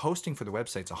 Just the hosting for the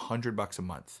website's $100 a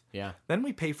month. Yeah. Then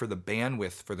we pay for the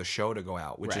bandwidth for the show to go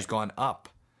out, which has Right. gone up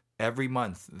every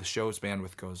month. The show's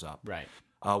bandwidth goes up. Right.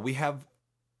 We have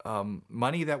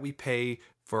money that we pay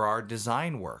for our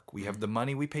design work. We have the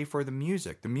money we pay for the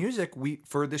music. The music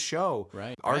for the show,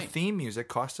 Right, our right. theme music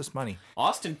cost us money.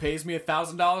 Austin pays me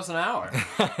 $1,000 an hour.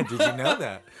 Did you know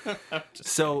that?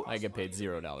 So I get paid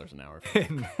 $0 an hour.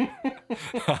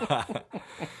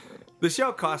 The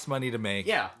show costs money to make.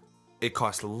 Yeah. It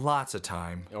costs lots of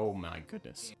time. Oh my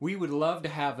goodness. We would love to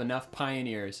have enough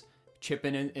pioneers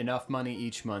chipping in enough money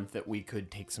each month that we could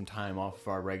take some time off of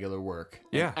our regular work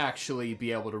and Yeah. actually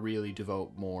be able to really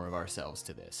devote more of ourselves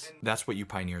to this. That's what you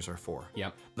pioneers are for.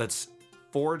 Yep. Let's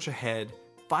forge ahead.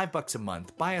 $5 a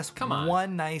month. Buy us Come on.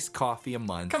 one nice coffee a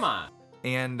month. Come on.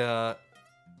 And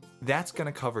that's going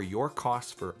to cover your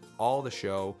costs for all the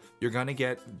show. You're going to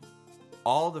get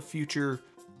all the future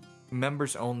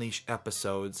members only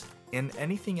episodes and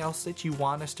anything else that you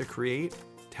want us to create.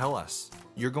 Tell us.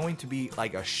 You're going to be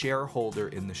like a shareholder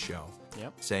in the show.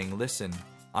 Yep. Saying, listen,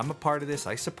 I'm a part of this.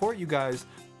 I support you guys.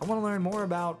 I want to learn more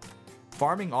about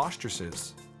farming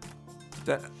ostriches.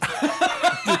 That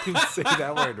didn't say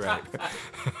that word right.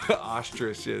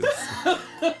 Ostriches. Oh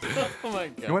my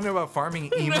god. You want to know about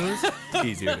farming emus?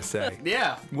 Easier to say.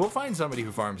 Yeah. We'll find somebody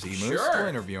who farms emus. Sure. We'll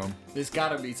interview them. There's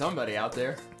gotta be somebody out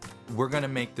there. We're going to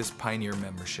make this Pioneer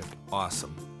membership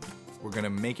awesome. We're going to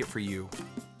make it for you.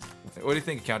 What do you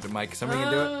think, Accountant Mike? Somebody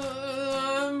can do it?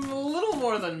 A little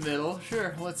more than middle.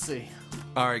 Sure, let's see.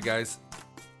 All right, guys.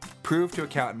 Prove to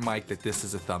Accountant Mike that this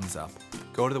is a thumbs up.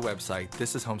 Go to the website,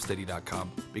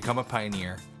 thisishomesteady.com. Become a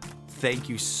pioneer. Thank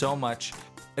you so much.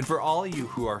 And for all of you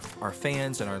who are our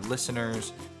fans and our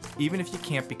listeners, even if you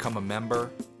can't become a member,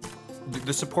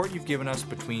 the support you've given us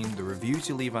between the reviews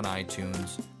you leave on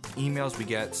iTunes, emails we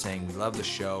get saying we love the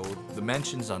show, the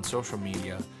mentions on social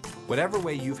media, whatever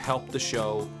way you've helped the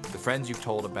show, the friends you've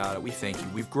told about it, we thank you.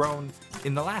 We've grown,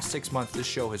 in the last 6 months, this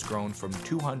show has grown from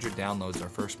 200 downloads our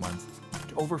first month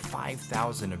to over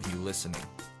 5,000 of you listening.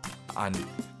 On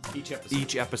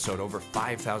each episode, over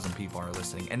 5,000 people are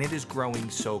listening, and it is growing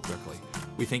so quickly.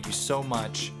 We thank you so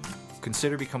much.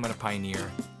 Consider becoming a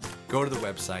pioneer. Go to the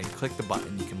website, click the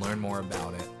button, you can learn more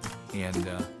about it, and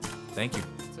thank you.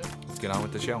 That's it. Let's get on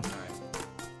with the show. All right.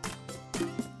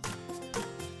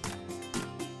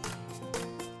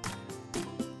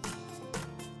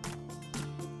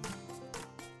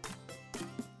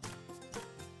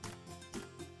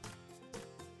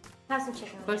 Have some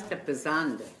chicken. Questa è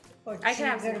pesante. I can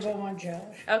have some chicken.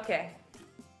 Okay.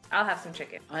 I'll have some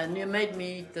chicken. And you made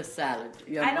me eat the salad.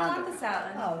 Your I don't mother. want the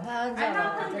salad. Oh, I'm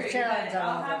not hungry, but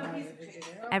I'll have a piece of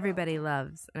chicken. Everybody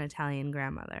loves an Italian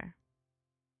grandmother.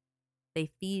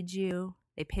 They feed you,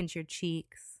 they pinch your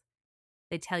cheeks,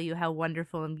 they tell you how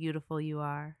wonderful and beautiful you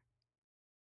are.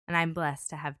 And I'm blessed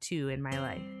to have two in my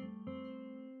life.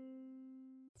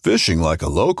 Fishing like a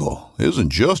local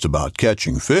isn't just about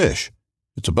catching fish.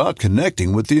 It's about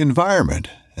connecting with the environment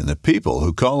and the people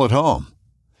who call it home.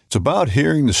 It's about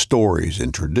hearing the stories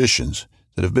and traditions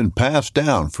that have been passed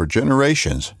down for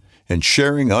generations and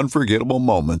sharing unforgettable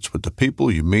moments with the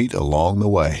people you meet along the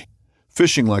way.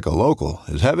 Fishing like a local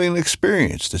is having an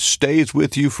experience that stays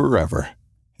with you forever.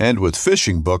 And with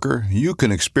Fishing Booker, you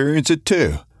can experience it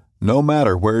too, no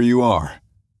matter where you are.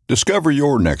 Discover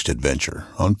your next adventure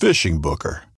on Fishing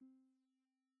Booker.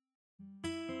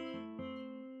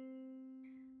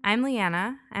 I'm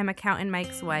Leanna. I'm Accountant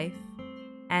Mike's wife.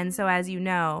 And so, as you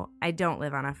know, I don't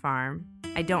live on a farm.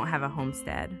 I don't have a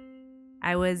homestead.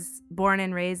 I was born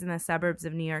and raised in the suburbs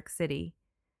of New York City.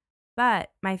 But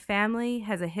my family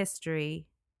has a history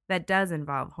that does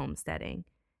involve homesteading.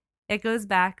 It goes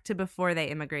back to before they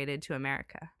immigrated to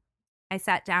America. I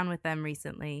sat down with them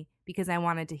recently because I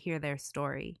wanted to hear their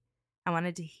story. I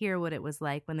wanted to hear what it was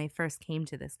like when they first came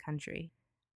to this country.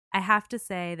 I have to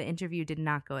say, the interview did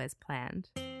not go as planned.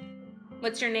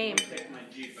 What's your name?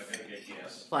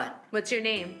 What? What's your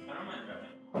name?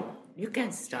 You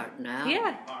can start now.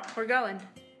 Yeah, we're going.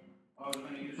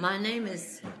 My name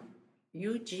is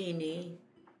Eugenie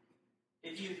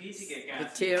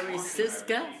Gutierrez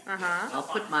Siska. I'll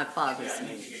put my father's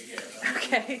name.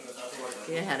 Okay.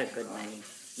 He had a good name.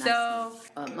 So,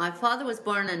 My father was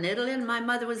born in Italy and my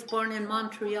mother was born in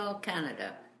Montreal,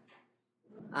 Canada.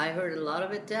 I heard a lot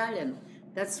of Italian.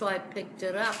 That's why I picked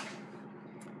it up.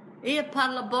 Io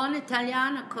parlo buon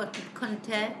italiano con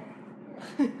te.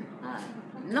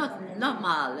 Not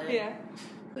male. yeah.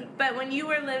 But when you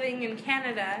were living in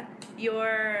Canada,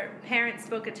 your parents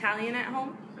spoke Italian at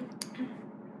home?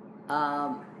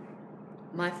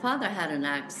 My father had an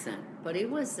accent, but he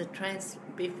was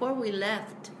before we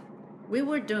left, we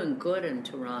were doing good in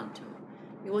Toronto.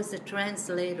 He was a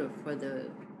translator for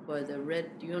the red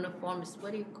uniforms.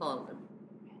 What do you call them?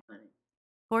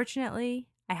 Fortunately,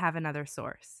 I have another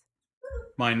source.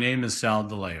 My name is Sal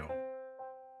DeLeo.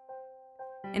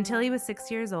 Until he was 6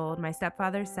 years old, my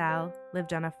stepfather Sal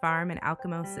lived on a farm in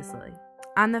Alcamo, Sicily.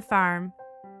 On the farm,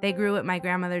 they grew what my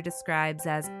grandmother describes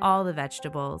as all the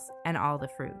vegetables and all the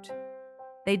fruit.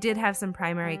 They did have some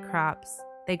primary crops,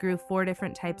 They grew 4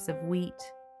 different types of wheat,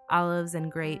 olives,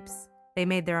 and grapes. They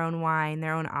made their own wine,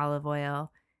 their own olive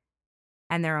oil,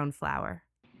 and their own flour.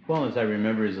 Well, as I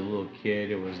remember as a little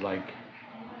kid, it was like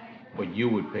what you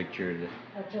would picture,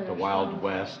 the Wild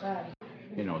West,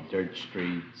 you know, dirt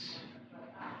streets.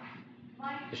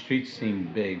 The streets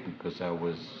seemed big because I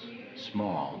was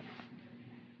small.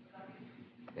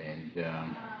 And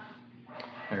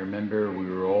I remember we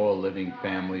were all living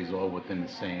families, all within the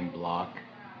same block,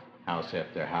 house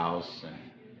after house, and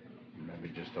I remember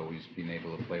just always being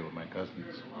able to play with my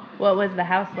cousins. What was the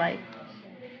house like?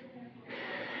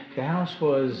 The house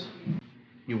was,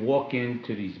 you walk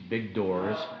into these big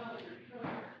doors.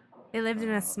 They lived in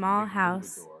a small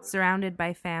house surrounded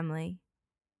by family.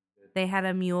 They had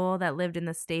a mule that lived in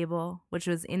the stable, which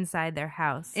was inside their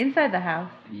house. Inside the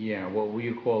house? Yeah, what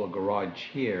we call a garage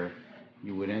here.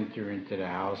 You would enter into the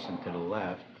house, and to the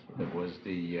left, it was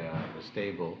the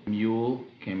stable. Mule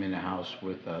came in the house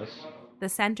with us. The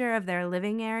center of their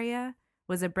living area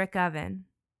was a brick oven.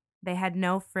 They had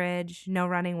no fridge, no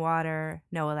running water,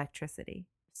 no electricity.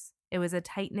 It was a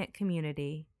tight-knit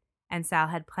community, and Sal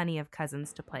had plenty of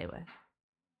cousins to play with.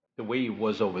 The way it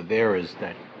was over there is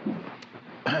that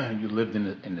you lived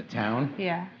in the town.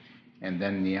 Yeah. And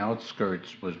then the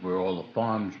outskirts was where all the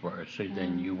farms were, so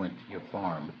then you went to your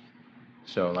farm.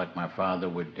 So like my father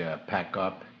would pack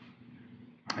up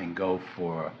and go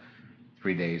for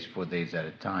 3 days, 4 days at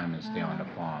a time and stay on the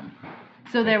farm.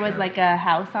 So there was like a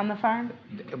house on the farm?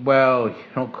 Well, you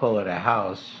don't call it a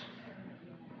house.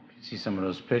 You see some of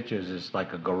those pictures, it's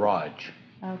like a garage.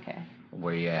 Okay.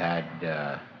 Where you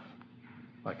had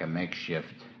like a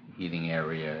makeshift eating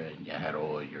area, and you had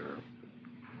all your...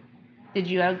 Did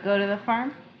you go to the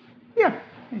farm? Yeah,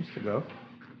 I used to go.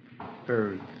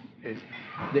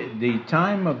 The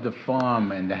time of the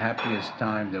farm and the happiest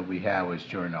time that we had was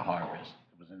during the harvest.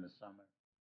 It was in the summer.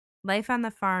 Life on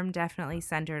the farm definitely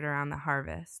centered around the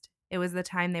harvest. It was the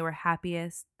time they were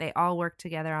happiest. They all worked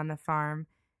together on the farm.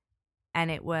 And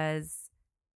it was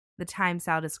the time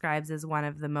Sal describes as one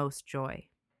of the most joy.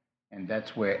 And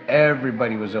that's where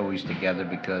everybody was always together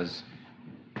because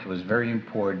it was very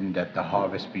important that the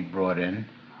harvest be brought in.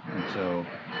 And so,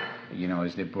 you know,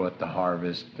 as they brought the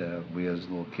harvest, we as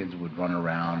little kids would run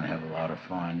around, have a lot of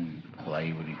fun,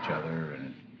 play with each other,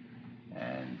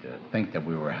 and think that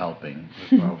we were helping.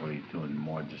 We were probably doing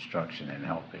more destruction than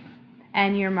helping.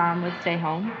 And your mom would stay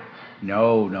home?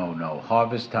 No.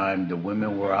 Harvest time, the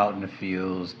women were out in the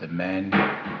fields, the men,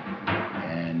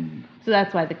 and... So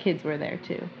that's why the kids were there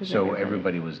too? So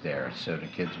everybody was there. So the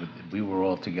kids, we were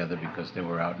all together because they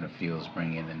were out in the fields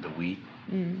bringing in the wheat.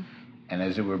 Mm. And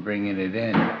as they were bringing it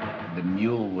in, the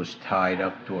mule was tied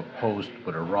up to a post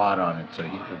with a rod on it, so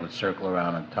it would circle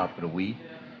around on top of the wheat,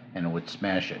 and it would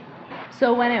smash it.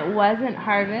 So when it wasn't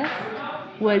harvest,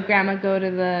 would Grandma go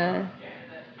to the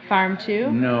farm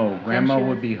too? No, Grandma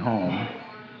would be home,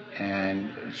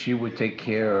 and she would take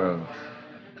care of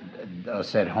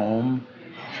us at home.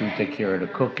 She would take care of the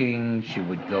cooking. She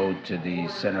would go to the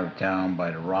center of town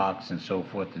by the rocks and so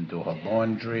forth and do her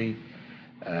laundry.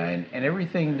 And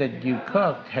everything that you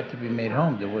cooked had to be made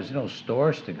home. There was no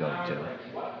stores to go to.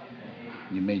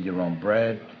 You made your own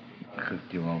bread,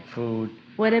 cooked your own food.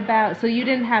 What about, so you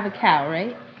didn't have a cow,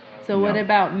 right? So No. What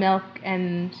about milk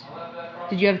and,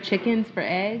 did you have chickens for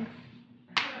eggs?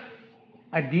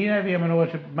 Adina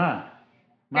avevano ma.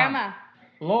 Grandma.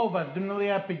 Lova, non li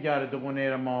ha pigliare dopo ne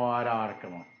eravamo ad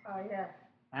Arcamo. Oh, yeah.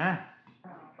 Huh?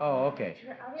 Oh, okay.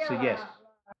 So yes.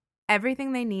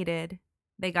 Everything they needed,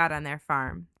 they got on their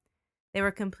farm. They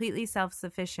were completely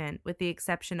self-sufficient with the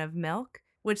exception of milk,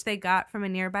 which they got from a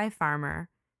nearby farmer,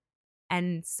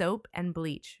 and soap and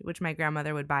bleach, which my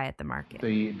grandmother would buy at the market.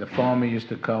 The farmer used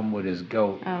to come with his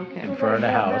goat Okay. in front of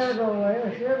the house,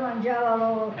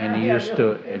 and he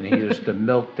used to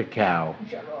milk the cow.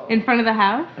 In front of the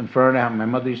house? In front of the house. My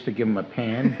mother used to give him a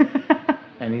pan,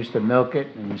 and he used to milk it,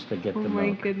 and he used to get the Oh my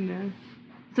milk. goodness.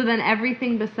 So then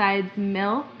everything besides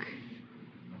milk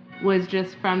was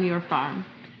just from your farm?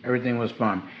 Everything was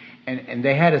farm, and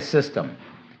they had a system.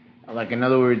 Like in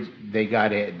other words, they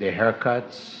got their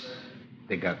haircuts.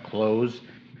 They got clothes.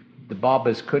 The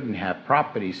barbers couldn't have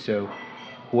property, so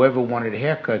whoever wanted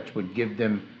haircuts would give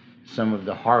them some of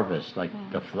the harvest, like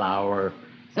the flour.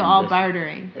 So all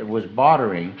bartering. It was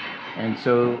bartering, and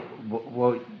so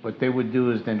what they would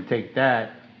do is then take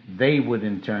that. They would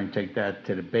in turn take that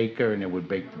to the baker, and they would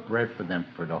bake the bread for them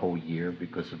for the whole year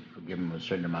because of giving them a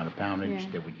certain amount of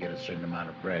poundage, they would get a certain amount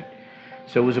of bread.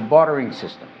 So it was a bartering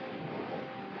system.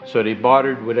 So they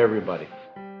bartered with everybody.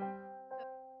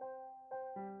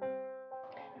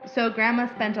 So Grandma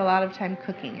spent a lot of time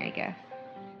cooking, I guess.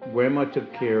 Grandma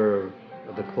took care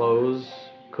of the clothes,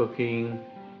 cooking,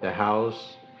 the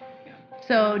house.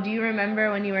 So, do you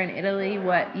remember when you were in Italy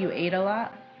what you ate a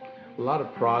lot? A lot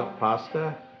of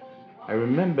pasta. I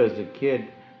remember as a kid,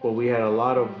 well, we had a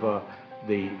lot of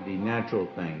the natural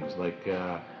things, like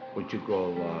what you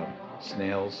call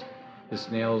snails. The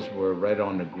snails were right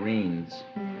on the greens,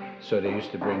 so they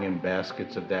used to bring in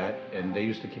baskets of that, and they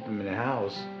used to keep them in the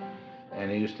house,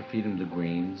 and they used to feed them the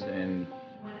greens, and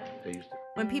they used to...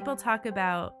 When people talk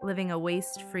about living a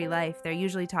waste-free life, they're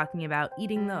usually talking about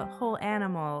eating the whole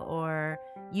animal or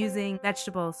using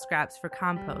vegetable scraps for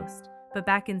compost. But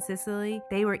back in Sicily,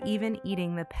 they were even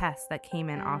eating the pests that came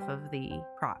in off of the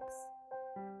crops.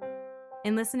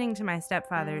 In listening to my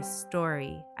stepfather's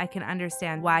story, I can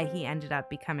understand why he ended up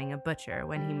becoming a butcher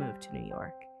when he moved to New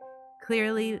York.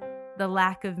 Clearly, the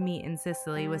lack of meat in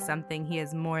Sicily was something he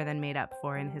has more than made up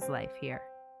for in his life here.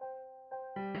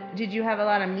 Did you have a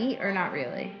lot of meat or not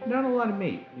really? Not a lot of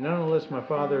meat. Not unless my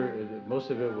father, most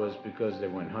of it was because they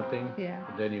went hunting. Yeah.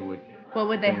 Then he would... What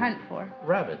would they hunt for?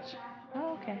 Rabbits.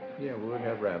 Oh, okay. Yeah, we would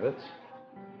have rabbits.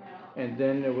 And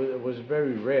then it was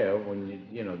very rare when,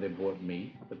 they bought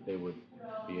meat, but they would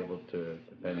be able to,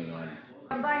 depending on...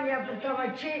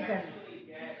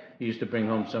 He used to bring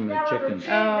home some of the chickens.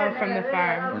 Oh, from the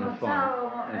farm. From the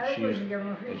farm.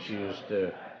 And she used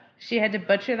to... She had to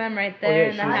butcher them right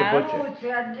there in the house? She was a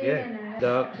butcher. Yeah,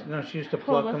 ducks. No, she used to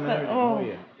pluck them and everything. Oh,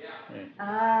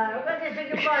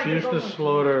 yeah. She used to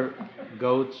slaughter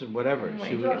goats and whatever.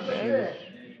 She was...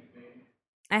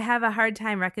 I have a hard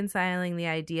time reconciling the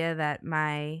idea that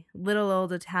my little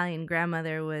old Italian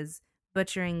grandmother was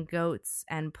butchering goats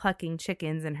and plucking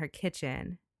chickens in her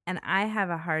kitchen. And I have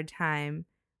a hard time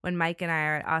when Mike and I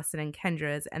are at Austin and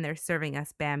Kendra's and they're serving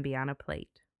us Bambi on a plate.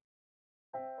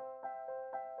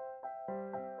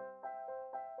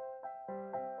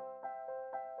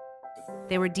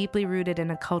 They were deeply rooted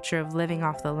in a culture of living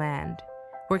off the land,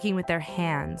 working with their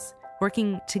hands,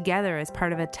 working together as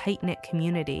part of a tight-knit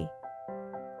community,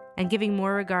 and giving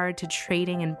more regard to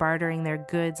trading and bartering their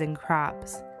goods and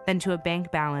crops than to a bank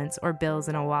balance or bills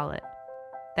in a wallet.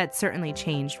 That certainly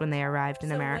changed when they arrived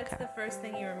in America. What's the first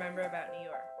thing you remember about New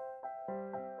York?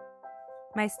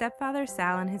 My stepfather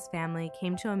Sal and his family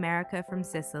came to America from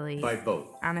Sicily by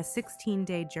boat on a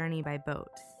 16-day journey by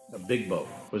boat. A big boat.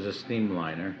 It was a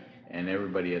steamliner, and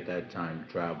everybody at that time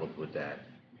traveled with that.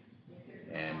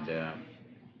 And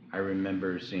I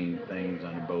remember seeing things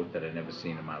on the boat that I'd never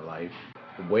seen in my life.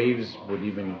 The waves would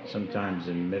even sometimes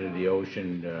in the middle of the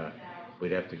ocean,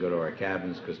 we'd have to go to our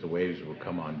cabins because the waves would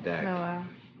come on deck. Oh, wow.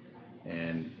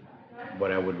 And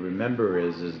what I would remember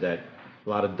is that a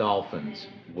lot of dolphins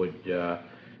would,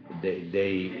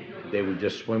 they would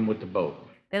just swim with the boat.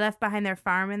 They left behind their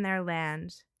farm and their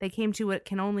land. They came to what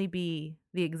can only be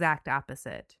the exact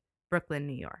opposite, Brooklyn,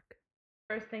 New York.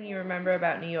 First thing you remember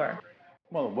about New York?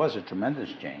 Well, it was a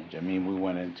tremendous change. I mean, we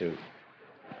went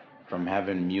from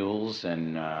having mules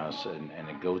and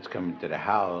the goats coming to the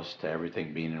house to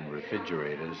everything being in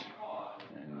refrigerators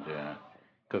and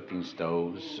cooking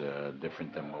stoves,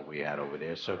 different than what we had over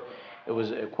there. So it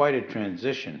was quite a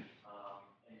transition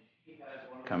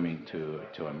coming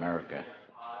to America.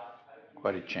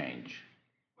 Quite a change.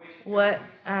 What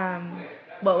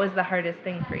was the hardest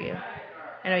thing for you?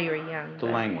 I know you were young. The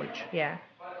language. Yeah.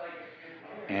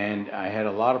 And I had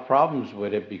a lot of problems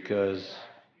with it because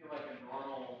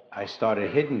I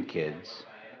started hitting kids,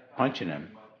 punching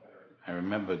them. I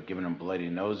remember giving them bloody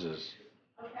noses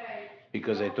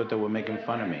because I thought they were making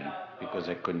fun of me because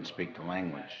I couldn't speak the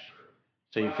language.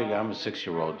 So you figure I'm a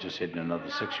 6-year-old just hitting another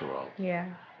 6-year-old. Yeah.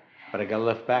 But I got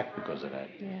left back because of that.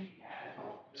 Yeah.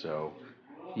 So,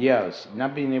 yes,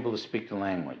 not being able to speak the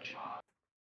language.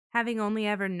 Having only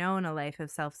ever known a life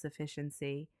of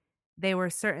self-sufficiency, they were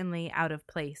certainly out of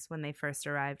place when they first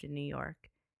arrived in New York.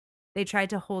 They tried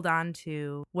to hold on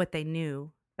to what they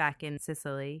knew back in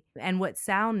Sicily. And what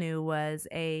Sal knew was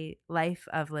a life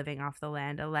of living off the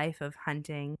land, a life of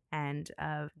hunting and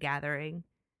of gathering.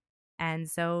 And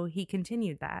so he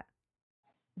continued that.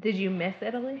 Did you miss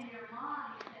Italy?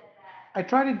 I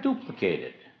tried to duplicate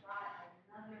it.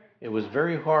 It was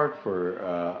very hard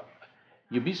for,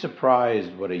 you'd be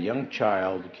surprised what a young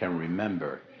child can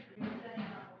remember.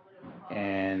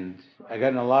 And I got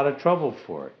in a lot of trouble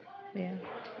for it. Yeah.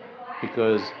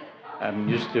 Because I'm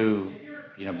used to,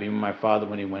 being with my father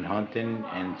when he went hunting,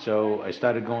 and so I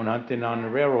started going hunting on the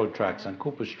railroad tracks on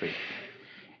Cooper Street.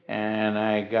 And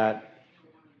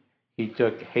he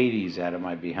took Hades out of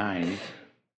my behind.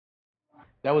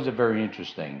 That was a very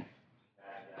interesting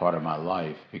part of my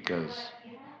life because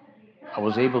I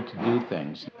was able to do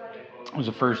things. It was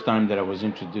the first time that I was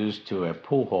introduced to a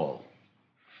pool hall.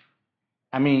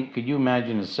 I mean, could you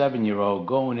imagine a 7-year-old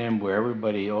going in where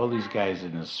all these guys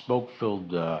in a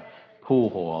smoke-filled pool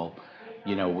hall,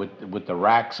 with the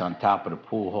racks on top of the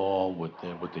pool hall with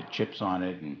the chips on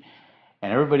it, and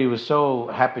everybody was so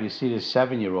happy to see this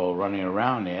 7-year-old running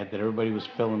around there that everybody was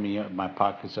filling my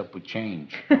pockets up with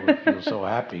change. I would feel so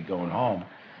happy going home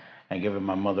and giving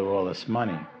my mother all this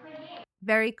money.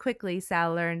 Very quickly,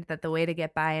 Sal learned that the way to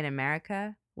get by in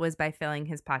America was by filling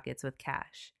his pockets with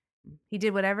cash. He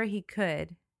did whatever he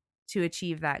could to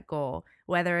achieve that goal,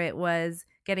 whether it was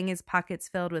getting his pockets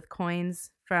filled with coins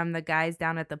from the guys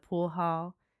down at the pool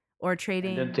hall or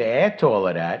trading. And then to add to all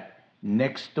of that,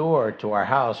 next door to our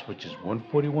house, which is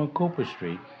 141 Cooper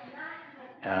Street,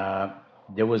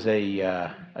 there was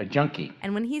a junkie.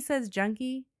 And when he says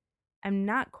junkie, I'm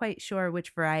not quite sure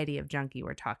which variety of junkie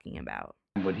we're talking about.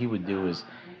 What he would do is,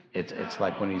 it's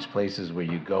like one of these places where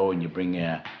you go and you bring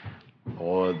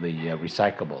all the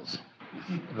recyclables.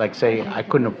 Like, say, I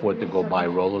couldn't afford to go buy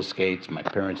roller skates. My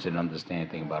parents didn't understand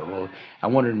anything about roller. I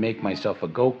wanted to make myself a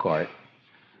go-kart.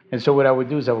 And so what I would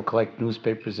do is I would collect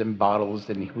newspapers and bottles,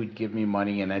 and he would give me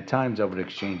money, and at times I would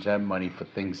exchange that money for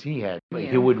things he had. Yeah.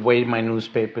 He would weigh my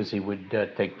newspapers, he would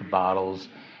take the bottles,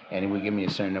 and he would give me a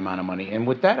certain amount of money. And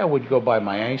with that, I would go buy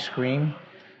my ice cream,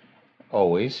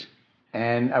 always,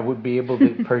 and I would be able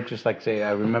to purchase, like, say,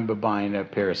 I remember buying a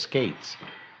pair of skates,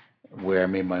 where I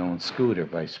made my own scooter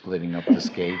by splitting up the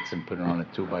skates and putting on a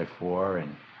 2x4,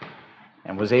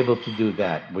 and was able to do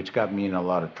that, which got me in a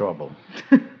lot of trouble.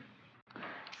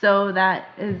 So that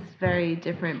is very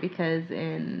different because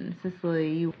in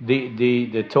Sicily,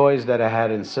 the toys that I had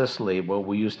in Sicily, what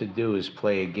we used to do is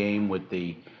play a game with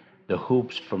the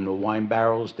hoops from the wine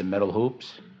barrels, the metal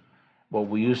hoops. What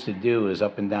we used to do is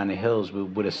up and down the hills,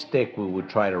 with a stick, we would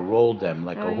try to roll them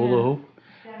like a hula hoop.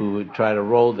 We would try to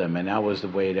roll them, and that was the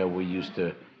way that we used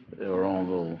to, our own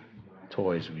little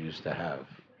toys we used to have.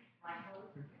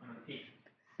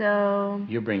 So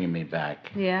you're bringing me back.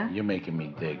 Yeah. You're making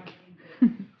me dig.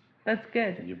 That's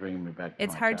good. You're bringing me back.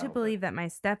 It's hard to believe that my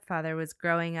stepfather was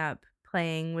growing up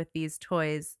playing with these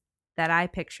toys that I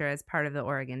picture as part of the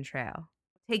Oregon Trail.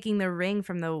 Taking the ring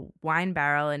from the wine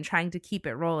barrel and trying to keep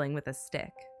it rolling with a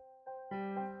stick.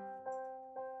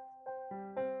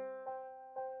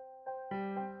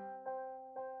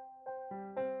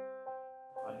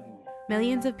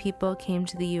 Millions of people came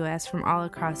to the U.S. from all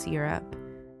across Europe.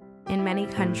 In many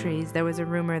countries, there was a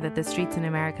rumor that the streets in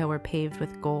America were paved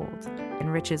with gold,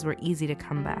 and riches were easy to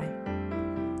come by.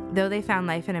 Though they found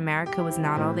life in America was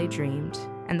not all they dreamed,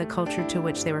 and the culture to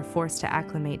which they were forced to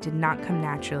acclimate did not come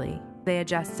naturally, they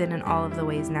adjusted in all of the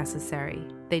ways necessary.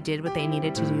 They did what they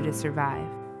needed to do to survive.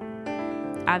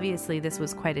 Obviously, this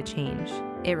was quite a change.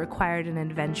 It required an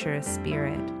adventurous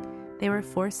spirit. They were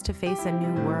forced to face a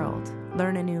new world,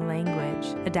 learn a new language,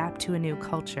 adapt to a new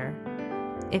culture.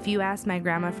 If you ask my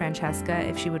grandma Francesca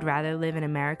if she would rather live in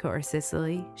America or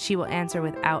Sicily, she will answer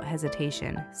without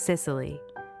hesitation, Sicily.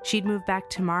 She'd move back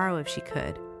tomorrow if she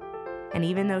could. And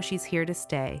even though she's here to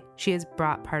stay, she has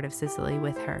brought part of Sicily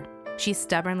with her. She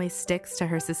stubbornly sticks to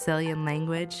her Sicilian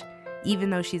language, even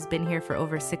though she's been here for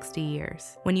over 60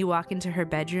 years. When you walk into her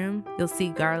bedroom, you'll see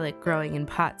garlic growing in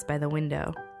pots by the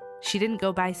window. She didn't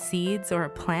go buy seeds or a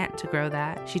plant to grow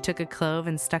that. She took a clove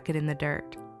and stuck it in the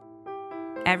dirt.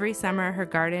 Every summer, her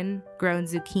garden, grown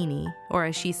zucchini, or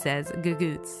as she says,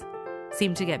 gagoots,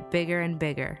 seem to get bigger and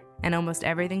bigger, and almost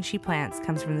everything she plants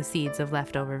comes from the seeds of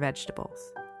leftover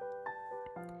vegetables.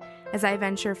 As I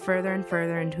venture further and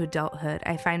further into adulthood,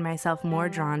 I find myself more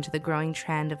drawn to the growing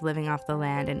trend of living off the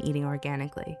land and eating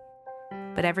organically.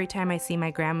 But every time I see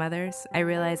my grandmothers, I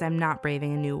realize I'm not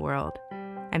braving a new world.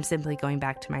 I'm simply going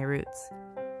back to my roots.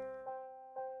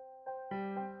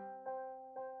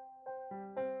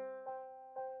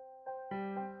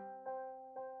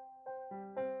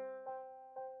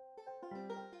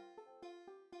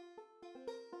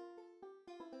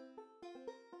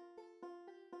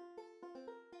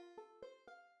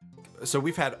 So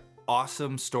we've had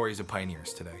awesome stories of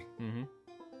pioneers today. Mm-hmm.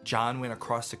 John went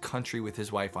across the country with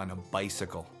his wife on a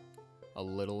bicycle. A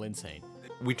little insane.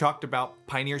 We talked about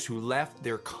pioneers who left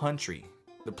their country,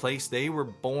 the place they were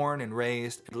born and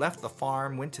raised, left the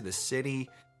farm, went to the city,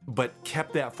 but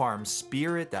kept that farm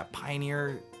spirit, that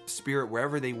pioneer spirit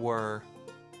wherever they were.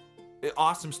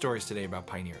 Awesome stories today about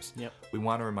pioneers. Yep. We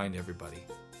want to remind everybody,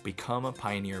 become a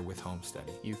pioneer with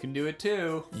Homesteady. You can do it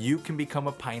too. You can become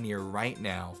a pioneer right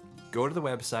now. Go to the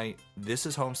website,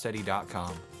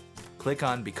 thisishomesteady.com. Click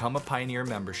on Become a Pioneer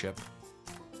membership.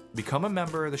 Become a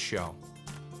member of the show.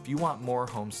 If you want more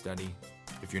Homesteady,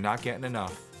 if you're not getting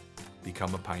enough,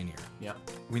 become a pioneer. Yep.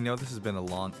 We know this has been a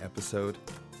long episode.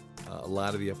 A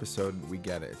lot of the episode, we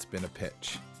get it. It's been a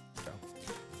pitch. So.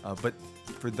 But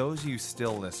for those of you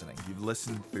still listening, you've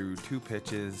listened through 2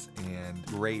 pitches and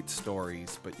great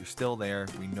stories, but you're still there.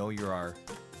 We know you're our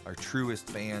truest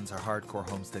fans, our hardcore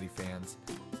Homesteady fans.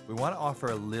 We want to offer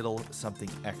a little something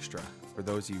extra for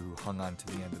those of you who hung on to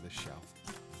the end of the show.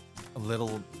 A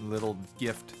little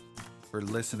gift for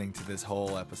listening to this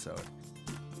whole episode.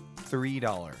 $3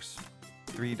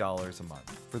 a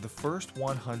month. For the first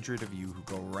 100 of you who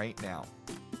go right now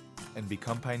and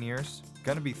become pioneers, it's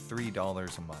going to be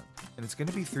 $3 a month. And it's going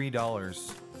to be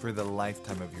 $3 for the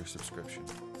lifetime of your subscription.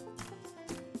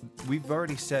 We've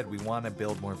already said we want to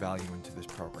build more value into this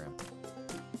program.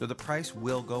 So the price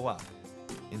will go up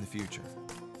in the future.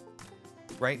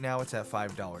 Right now it's at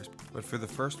 $5, but for the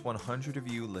first 100 of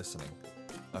you listening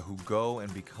who go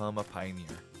and become a pioneer,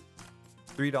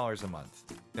 $3 a month.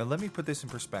 Now let me put this in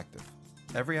perspective.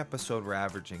 Every episode we're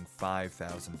averaging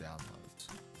 5,000 downloads.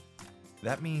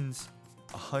 That means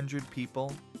 100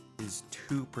 people is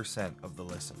 2% of the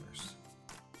listeners.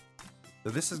 So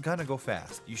this is gonna go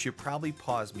fast. You should probably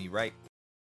pause me right.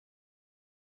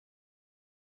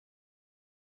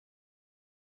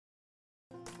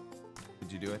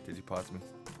 Did you do it? Did you pause me?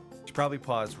 You should probably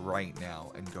pause right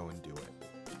now and go and do it.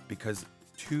 Because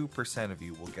 2% of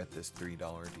you will get this $3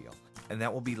 deal. And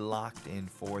that will be locked in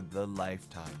for the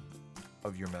lifetime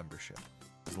of your membership.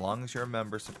 As long as you're a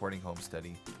member supporting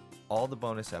Homesteady, all the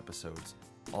bonus episodes,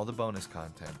 all the bonus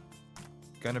content,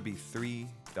 gonna be $3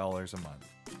 a month.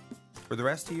 For the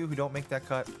rest of you who don't make that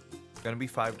cut, it's gonna be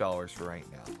 $5 for right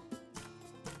now.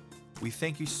 We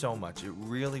thank you so much. It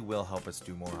really will help us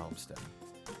do more Homesteady.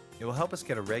 It will help us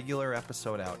get a regular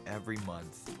episode out every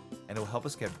month, and it will help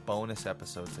us get bonus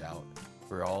episodes out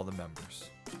for all the members.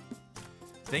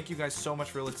 Thank you guys so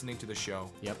much for listening to the show.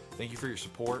 Yep. Thank you for your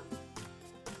support.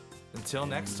 Until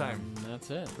next time. That's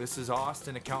it. This is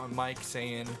Austin, Accountant Mike,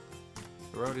 saying,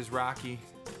 the road is rocky.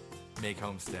 Make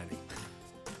Homesteady.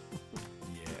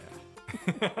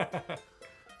 Yeah.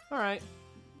 All right.